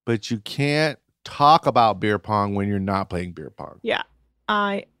 but you can't talk about beer pong when you're not playing beer pong. Yeah,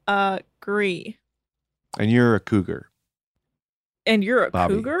 I agree. And you're a cougar. And you're a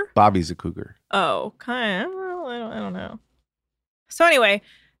cougar? Bobby's a cougar. Oh, kind of. Well, I don't know. So anyway...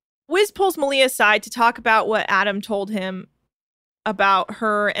 Wiz pulls Malia aside to talk about what Adam told him about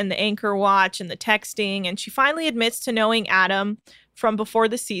her and the Anchor Watch and the texting. And she finally admits to knowing Adam from before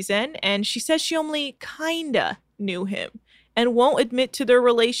the season. And she says she only kinda knew him and won't admit to their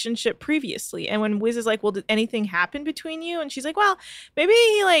relationship previously. And when Wiz is like, well, did anything happen between you? And she's like, well, maybe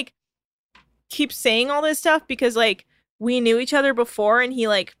he like keeps saying all this stuff because like we knew each other before and he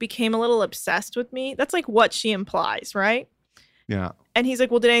like became a little obsessed with me. That's like what she implies, right? Yeah. And he's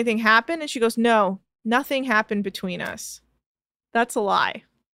like, well, did anything happen? And she goes, no, nothing happened between us. That's a lie.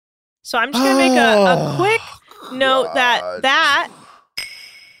 So I'm just going to make a quick note that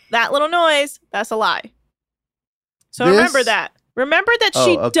little noise, that's a lie. So remember that. Remember that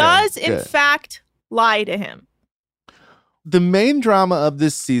she does, in fact, lie to him. The main drama of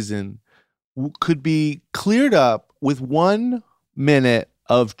this season could be cleared up with 1 minute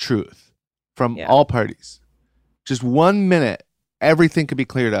of truth from all parties. Just 1 minute. Everything could be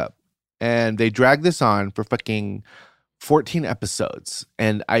cleared up. And they dragged this on for fucking 14 episodes.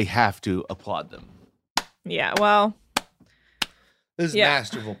 And I have to applaud them. Yeah, well. This is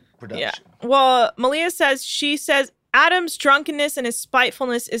masterful production. Yeah. Well, Malia says, Adam's drunkenness and his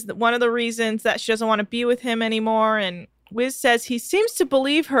spitefulness is one of the reasons that she doesn't want to be with him anymore. And Wiz says he seems to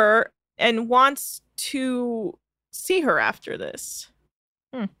believe her and wants to see her after this.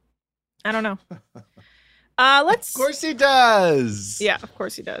 I don't know. Of course he does. Yeah, of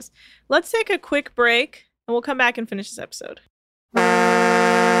course he does. Let's take a quick break and we'll come back and finish this episode.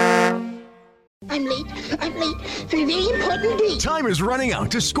 I'm late for a very important date. Time is running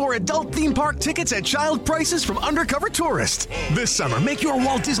out to score adult theme park tickets at child prices from Undercover Tourist. This summer, make your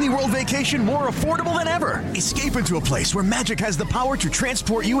Walt Disney World vacation more affordable than ever. Escape into a place where magic has the power to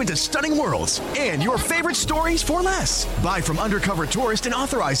transport you into stunning worlds and your favorite stories for less. Buy from Undercover Tourist, an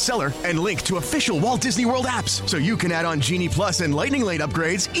authorized seller, and link to official Walt Disney World apps so you can add on Genie Plus and Lightning Lane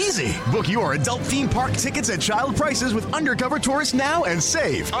upgrades easy. Book your adult theme park tickets at child prices with Undercover Tourist now and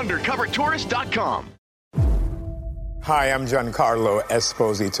save. UndercoverTourist.com. Hi, I'm Giancarlo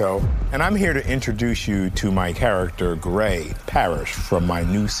Esposito, and I'm here to introduce you to my character, Gray Parrish, from my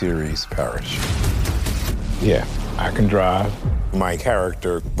new series, Parrish. Yeah, I can drive. My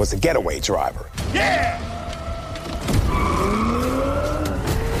character was a getaway driver. Yeah!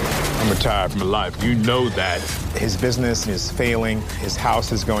 I'm retired from life. You know that. His business is failing. His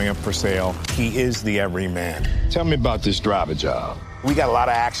house is going up for sale. He is the everyman. Tell me about this driver job. We got a lot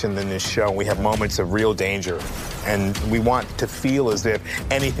of action in this show. We have moments of real danger, and we want to feel as if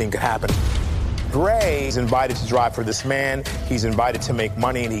anything could happen. Gray is invited to drive for this man. He's invited to make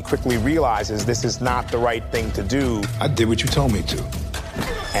money, and he quickly realizes this is not the right thing to do. I did what you told me to.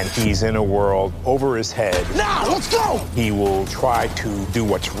 And he's in a world over his head. Now, let's go! He will try to do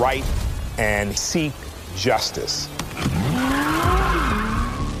what's right and seek justice.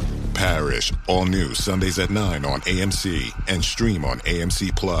 Parrish, all new Sundays at 9 on AMC and stream on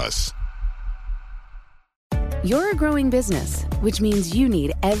AMC Plus. You're a growing business, which means you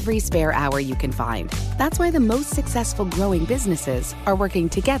need every spare hour you can find. That's why the most successful growing businesses are working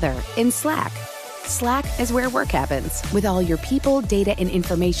together in Slack. Slack is where work happens, with all your people, data, and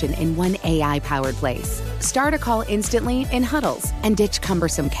information in one AI-powered place. Start a call instantly in huddles and ditch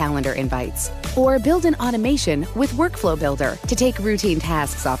cumbersome calendar invites. Or build an automation with Workflow Builder to take routine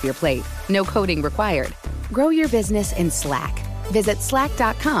tasks off your plate. No coding required. Grow your business in Slack. Visit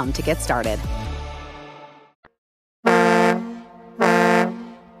slack.com to get started. And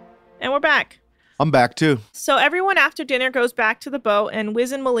we're back. I'm back too. So everyone after dinner goes back to the boat, and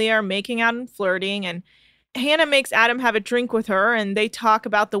Wiz and Malia are making out and flirting, and Hannah makes Adam have a drink with her, and they talk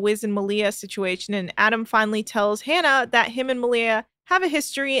about the Wiz and Malia situation, and Adam finally tells Hannah that him and Malia have a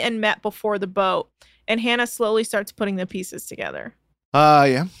history and met before the boat, and Hannah slowly starts putting the pieces together.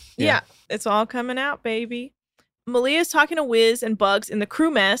 Yeah. It's all coming out, baby. Malia's talking to Wiz and Bugs in the crew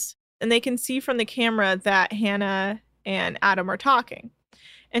mess, and they can see from the camera that Hannah and Adam are talking.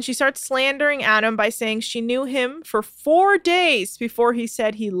 And she starts slandering Adam by saying she knew him for 4 days before he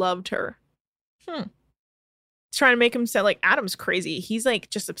said he loved her. Trying to make him sound like Adam's crazy. He's like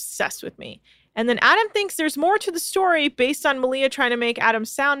just obsessed with me. And then Adam thinks there's more to the story based on Malia trying to make Adam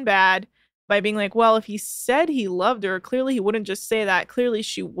sound bad by being like, well, if he said he loved her, clearly he wouldn't just say that. Clearly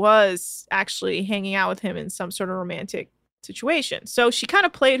she was actually hanging out with him in some sort of romantic situation. So she kind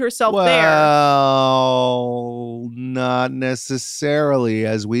of played herself there. Well, not necessarily,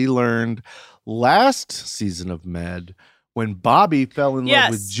 as we learned last season of Med when Bobby fell in love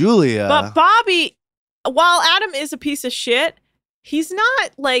with Julia. But Bobby, while Adam is a piece of shit, he's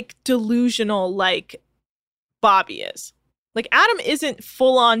not like delusional like Bobby is. Like Adam isn't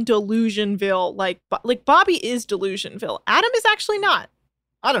full on Delusionville. Like Bobby is Delusionville. Adam is actually not.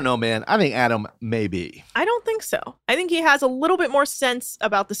 I don't know, man. I think Adam may be. I don't think so. I think he has a little bit more sense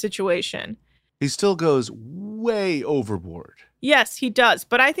about the situation. He still goes way overboard. Yes, he does.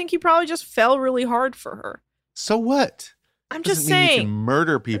 But I think he probably just fell really hard for her. So what? I'm Doesn't just mean saying. he can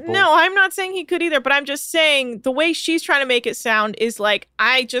murder people. No, I'm not saying he could either. But I'm just saying the way she's trying to make it sound is like,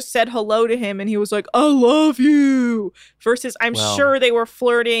 I just said hello to him and he was like, I love you. Versus I'm sure they were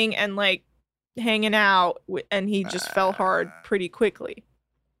flirting and like hanging out and he just fell hard pretty quickly.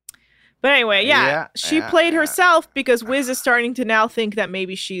 But anyway, she played herself because Wiz is starting to now think that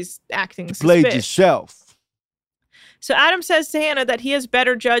maybe she's acting suspicious. Played yourself. So Adam says to Hannah that he has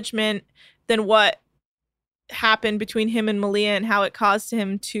better judgment than what happened between him and Malia and how it caused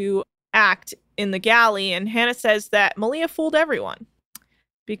him to act in the galley. And Hannah says that Malia fooled everyone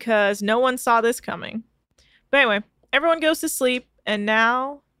because no one saw this coming. But anyway, everyone goes to sleep and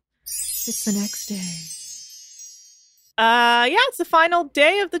now it's the next day. It's the final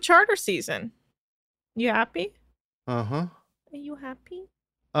day of the charter season. You happy? Uh-huh. Are you happy?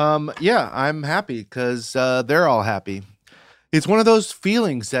 Yeah, I'm happy because they're all happy. It's one of those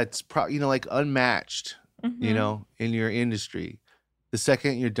feelings that's like unmatched, in your industry. The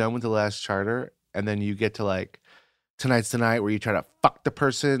second you're done with the last charter and then you get to like tonight's the night where you try to fuck the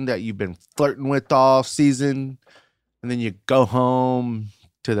person that you've been flirting with all season, and then you go home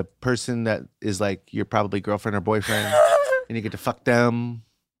to the person that is like your probably girlfriend or boyfriend and you get to fuck them.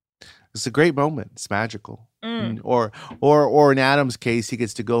 It's a great moment. It's magical. Or in Adam's case, he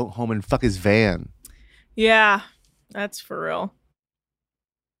gets to go home and fuck his van. Yeah, that's for real.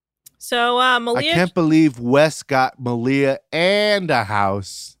 So Malia, I can't believe Wes got Malia and a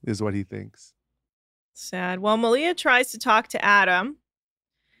house, is what he thinks. Sad. Well, Malia tries to talk to Adam,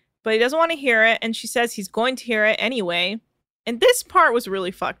 but he doesn't want to hear it. And she says he's going to hear it anyway. And this part was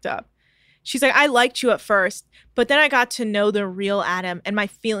really fucked up. She's like, I liked you at first, but then I got to know the real Adam and my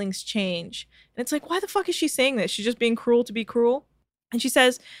feelings change. And it's like, why the fuck is she saying this? She's just being cruel to be cruel. And she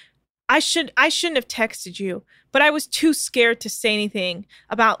says, I shouldn't have texted you, but I was too scared to say anything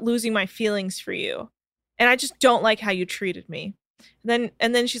about losing my feelings for you. And I just don't like how you treated me. And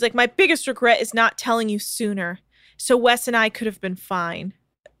then she's like, my biggest regret is not telling you sooner. So Wes and I could have been fine.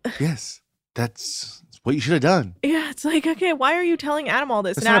 Yes, that's what you should have done. Yeah, it's like, okay, why are you telling Adam all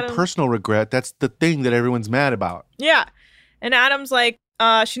this? It's and not Adam, a personal regret. That's the thing that everyone's mad about. Yeah. And Adam's like,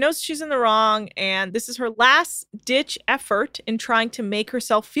 she knows she's in the wrong, and this is her last ditch effort in trying to make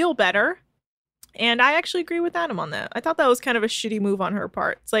herself feel better. And I actually agree with Adam on that. I thought that was kind of a shitty move on her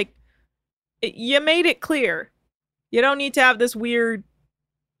part. It's like, you made it clear. You don't need to have this weird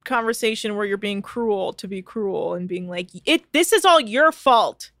conversation where you're being cruel to be cruel and being like, this is all your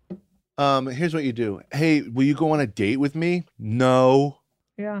fault. Here's what you do. Hey, will you go on a date with me? No.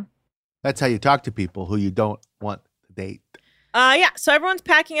 Yeah. That's how you talk to people who you don't want to date. So everyone's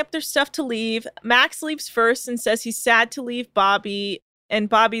packing up their stuff to leave. Max leaves first and says he's sad to leave Bobby. And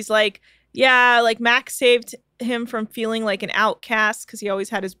Bobby's like, yeah, like Max saved him from feeling like an outcast because he always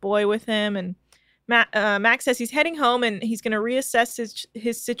had his boy with him. And Max says he's heading home and he's going to reassess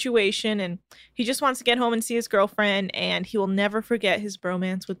his situation. And he just wants to get home and see his girlfriend. And he will never forget his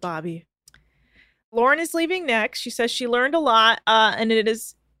bromance with Bobby. Lauren is leaving next. She says she learned a lot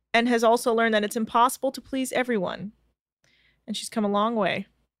and has also learned that it's impossible to please everyone. And she's come a long way.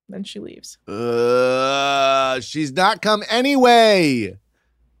 Then she leaves. She's not come anyway.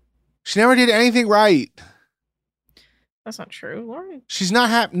 She never did anything right. That's not true, Lauren. She's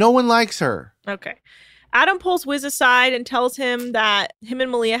not happy. No one likes her. Okay. Adam pulls Wiz aside and tells him that him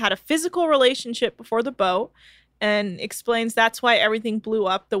and Malia had a physical relationship before the boat and explains that's why everything blew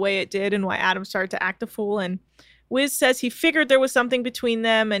up the way it did and why Adam started to act a fool. And Wiz says he figured there was something between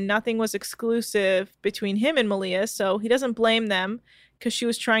them and nothing was exclusive between him and Malia, so he doesn't blame them because she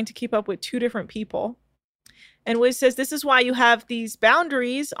was trying to keep up with two different people. And Wiz says, this is why you have these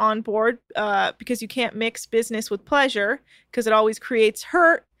boundaries on board, because you can't mix business with pleasure, because it always creates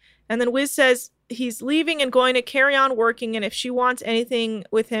hurt. And then Wiz says he's leaving and going to carry on working, and if she wants anything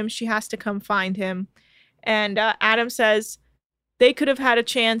with him, she has to come find him. And Adam says they could have had a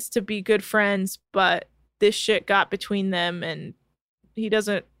chance to be good friends, but this shit got between them, and he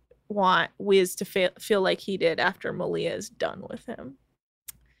doesn't want Wiz to feel like he did after Malia is done with him.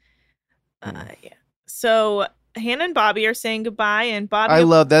 Yeah. So Hannah and Bobby are saying goodbye, and Bobby... I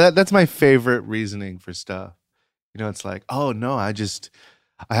love that. That's my favorite reasoning for stuff. You know, it's like, oh no, I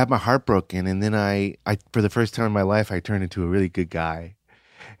have my heart broken, and then I for the first time in my life, I turned into a really good guy.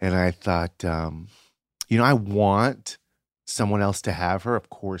 And I thought, I want someone else to have her. Of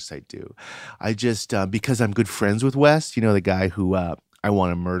course I do. I just, because I'm good friends with West, the guy who I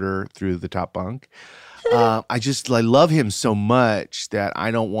want to murder through the top bunk. I love him so much that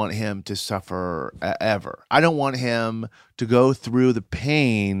I don't want him to suffer ever. I don't want him to go through the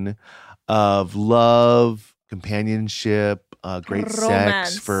pain of love, companionship, great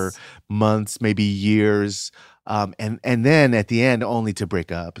sex for months, maybe years, and then at the end only to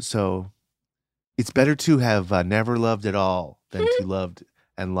break up. So it's better to have never loved at all than to loved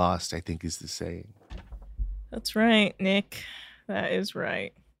and lost, I think is the saying. That's right, Nick. That is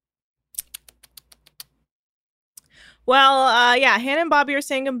right. Well, Hannah and Bobby are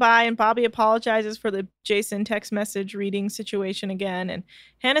saying goodbye, and Bobby apologizes for the Jason text message reading situation again. And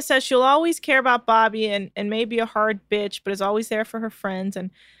Hannah says she'll always care about Bobby and may be a hard bitch, but is always there for her friends. And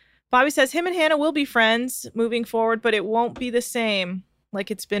Bobby says him and Hannah will be friends moving forward, but it won't be the same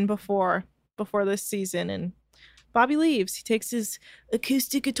like it's been before this season. And Bobby leaves. He takes his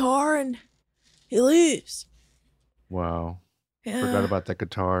acoustic guitar and he leaves. Wow. Yeah. Forgot about that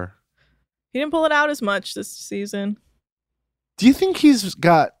guitar. He didn't pull it out as much this season. Do you think he's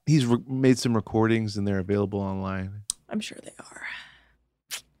made some recordings and they're available online? I'm sure they are.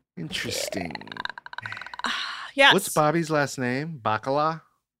 Interesting. Yes. What's Bobby's last name? Bacala?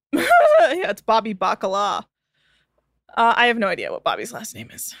 Yeah, it's Bobby Bacala. I have no idea what Bobby's last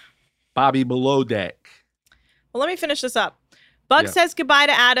name is. Bobby Below Deck. Well, let me finish this up. Bug says goodbye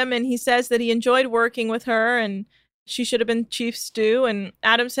to Adam, and he says that he enjoyed working with her, and she should have been Chief Stew. And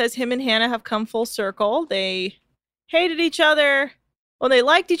Adam says him and Hannah have come full circle. They hated each other. Well, they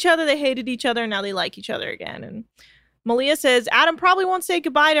liked each other. They hated each other. And now they like each other again. And Malia says Adam probably won't say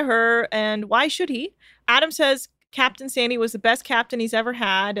goodbye to her. And why should he? Adam says Captain Sandy was the best captain he's ever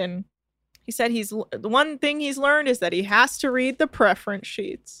had. And he said the one thing he's learned is that he has to read the preference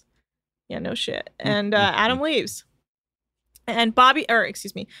sheets. Yeah, no shit. And Adam leaves. And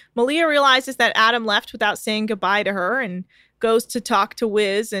Malia realizes that Adam left without saying goodbye to her and goes to talk to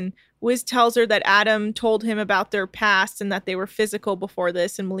Wiz. And Wiz tells her that Adam told him about their past and that they were physical before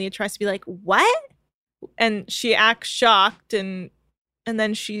this. And Malia tries to be like, what? And she acts shocked. And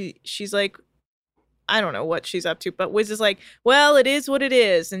then she's like, I don't know what she's up to. But Wiz is like, well, it is what it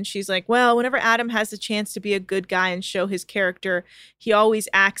is. And she's like, well, whenever Adam has a chance to be a good guy and show his character, he always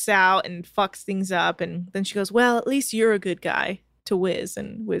acts out and fucks things up. And then she goes, well, at least you're a good guy to Wiz.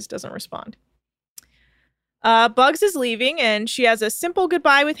 And Wiz doesn't respond. Bugs is leaving and she has a simple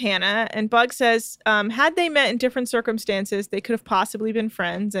goodbye with Hannah. And Bugs says, had they met in different circumstances, they could have possibly been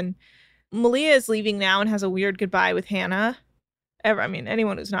friends. And Malia is leaving now and has a weird goodbye with Hannah.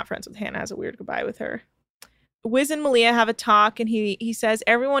 Anyone who's not friends with Hannah has a weird goodbye with her. Wiz and Malia have a talk, and he says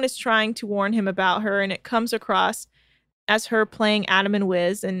everyone is trying to warn him about her, and it comes across as her playing Adam and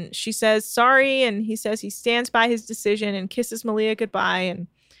Wiz. And she says sorry, and he says he stands by his decision and kisses Malia goodbye, and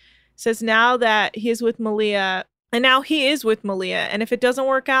says now that he is with Malia, and if it doesn't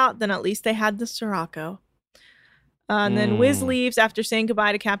work out, then at least they had the Sirocco. And then Wiz leaves after saying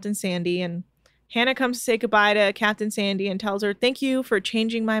goodbye to Captain Sandy, and Hannah comes to say goodbye to Captain Sandy and tells her, thank you for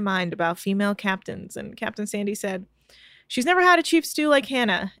changing my mind about female captains. And Captain Sandy said, she's never had a chief stew like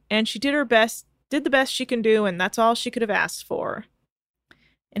Hannah, and she did the best she can do, and that's all she could have asked for.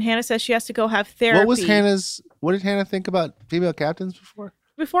 And Hannah says she has to go have therapy. What did Hannah think about female captains before?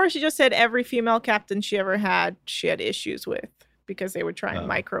 Before, she just said every female captain she ever had, she had issues with because they would try and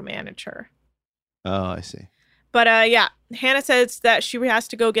micromanage her. Oh, I see. But Hannah says that she has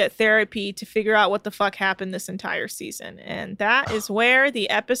to go get therapy to figure out what the fuck happened this entire season. And that is where the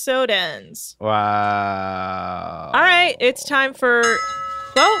episode ends. Wow. All right, it's time for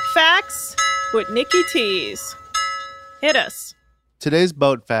Boat Facts with Nikki Tease. Hit us. Today's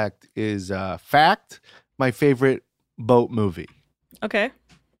boat fact is Fact, my favorite boat movie. Okay.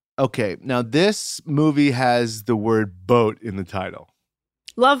 Okay, now this movie has the word boat in the title.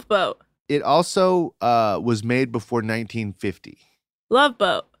 Love Boat. It also was made before 1950. Love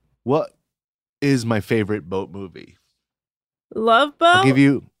Boat. What is my favorite boat movie. Love Boat?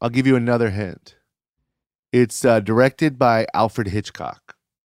 I'll give you another hint. It's directed by Alfred Hitchcock.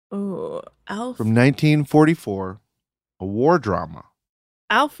 Oh, from 1944, a war drama.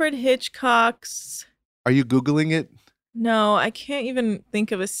 Alfred Hitchcock's. Are you Googling it? No, I can't even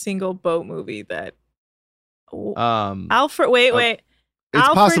think of a single boat movie that. Alfred, wait. It's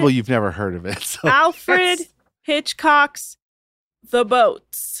possible you've never heard of it. So Alfred Hitchcock's The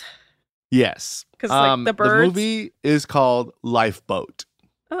Boats. Yes. Because like the birds. The movie is called Lifeboat.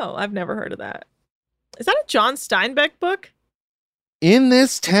 Oh, I've never heard of that. Is that a John Steinbeck book? In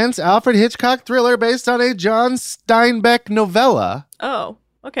this tense Alfred Hitchcock thriller based on a John Steinbeck novella. Oh,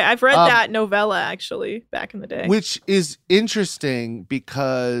 okay. I've read that novella actually back in the day. Which is interesting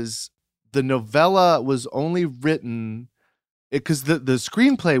because the novella was only written because the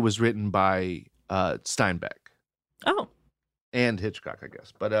screenplay was written by Steinbeck. Oh. And Hitchcock, I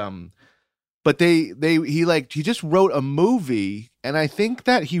guess. But he just wrote a movie, and I think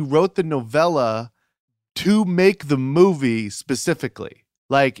that he wrote the novella to make the movie specifically.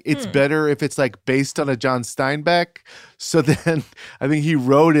 Like, it's better if it's like based on a John Steinbeck. So then I think he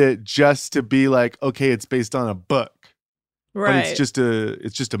wrote it just to be like, okay, it's based on a book. Right. But it's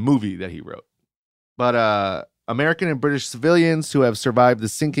just a movie that he wrote. But American and British civilians who have survived the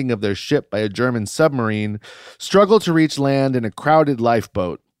sinking of their ship by a German submarine struggle to reach land in a crowded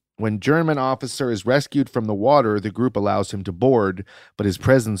lifeboat. When German officer is rescued from the water, the group allows him to board, but his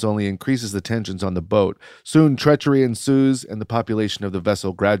presence only increases the tensions on the boat. Soon, treachery ensues, and the population of the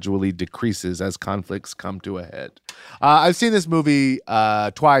vessel gradually decreases as conflicts come to a head. I've seen this movie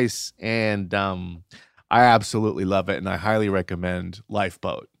twice, and I absolutely love it, and I highly recommend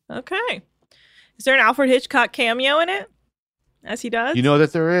Lifeboat. Okay. Is there an Alfred Hitchcock cameo in it? As he does? You know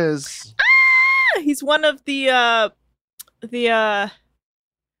that there is. He's one of the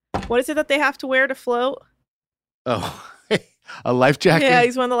what is it that they have to wear to float? Oh, a life jacket? Yeah,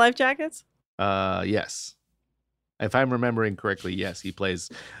 he's one of the life jackets. Yes. If I'm remembering correctly, yes, he plays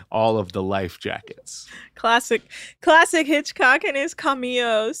all of the life jackets. Classic Hitchcock and his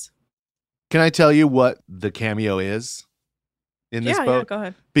cameos. Can I tell you what the cameo is in this boat? Yeah, go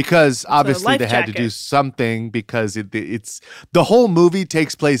ahead. Because obviously they had to do something because it's the whole movie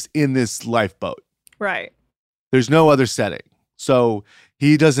takes place in this lifeboat. Right. There's no other setting. So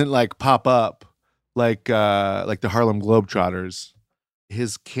he doesn't like pop up like the Harlem Globetrotters.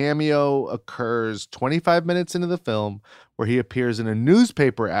 His cameo occurs 25 minutes into the film where he appears in a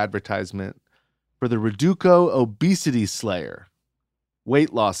newspaper advertisement for the Reduco Obesity Slayer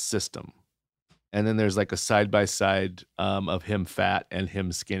weight loss system. And then there's like a side-by-side of him fat and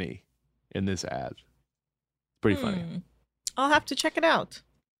him skinny in this ad. Pretty funny. I'll have to check it out.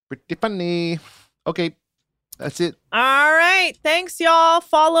 Pretty funny. Okay. That's it. All right. Thanks, y'all.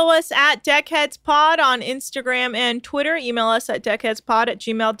 Follow us at DeckheadsPod on Instagram and Twitter. Email us at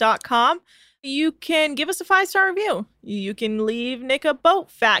deckheadspod@gmail.com. You can give us a 5-star review. You can leave Nick a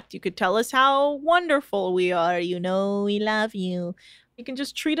boat fact. You could tell us how wonderful we are. You know we love you. You can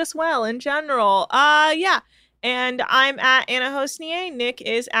just treat us well in general. Yeah. And I'm at Anna Hosnier. Nick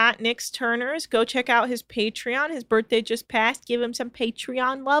is at Nick's Turners. Go check out his Patreon. His birthday just passed. Give him some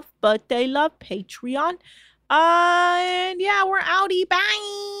Patreon love. Birthday love. Patreon. And yeah, we're outie.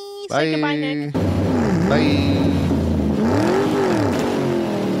 Bye. Say goodbye, Nick. Bye.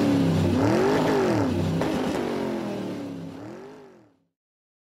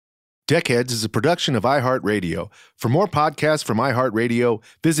 Deckheads is a production of iHeartRadio. For more podcasts from iHeartRadio,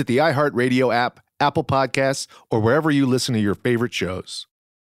 visit the iHeartRadio app, Apple Podcasts, or wherever you listen to your favorite shows.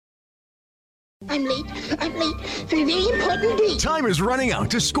 I'm late for a very important date. Time is running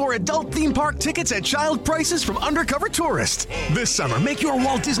out to score adult theme park tickets at child prices from Undercover Tourist. This summer, make your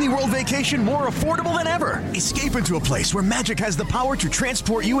Walt Disney World vacation more affordable than ever. Escape into a place where magic has the power to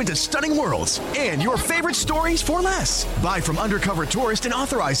transport you into stunning worlds and your favorite stories for less. Buy from Undercover Tourist, an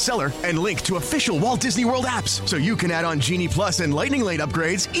authorized seller, and link to official Walt Disney World apps so you can add on Genie Plus and Lightning Lane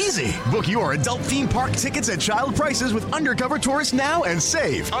upgrades easy. Book your adult theme park tickets at child prices with Undercover Tourist now and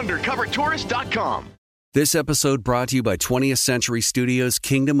save. UndercoverTourist.com. This episode brought to you by 20th Century Studios'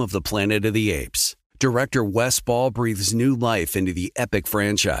 Kingdom of the Planet of the Apes. Director Wes Ball breathes new life into the epic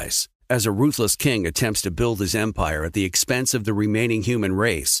franchise. As a ruthless king attempts to build his empire at the expense of the remaining human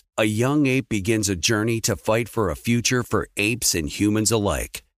race, a young ape begins a journey to fight for a future for apes and humans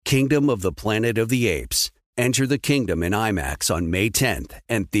alike. Kingdom of the Planet of the Apes. Enter the kingdom in IMAX on May 10th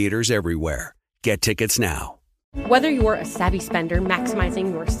and theaters everywhere. Get tickets now. Whether you're a savvy spender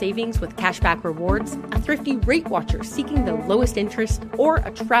maximizing your savings with cashback rewards, a thrifty rate watcher seeking the lowest interest, or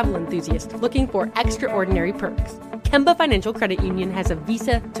a travel enthusiast looking for extraordinary perks, Kemba Financial Credit Union has a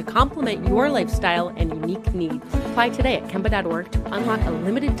visa to complement your lifestyle and unique needs. Apply today at Kemba.org to unlock a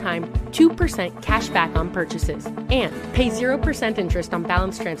limited time 2% cash back on purchases and pay 0% interest on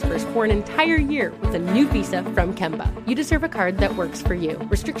balance transfers for an entire year with a new visa from Kemba. You deserve a card that works for you.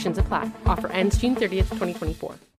 Restrictions apply. Offer ends June 30th, 2024.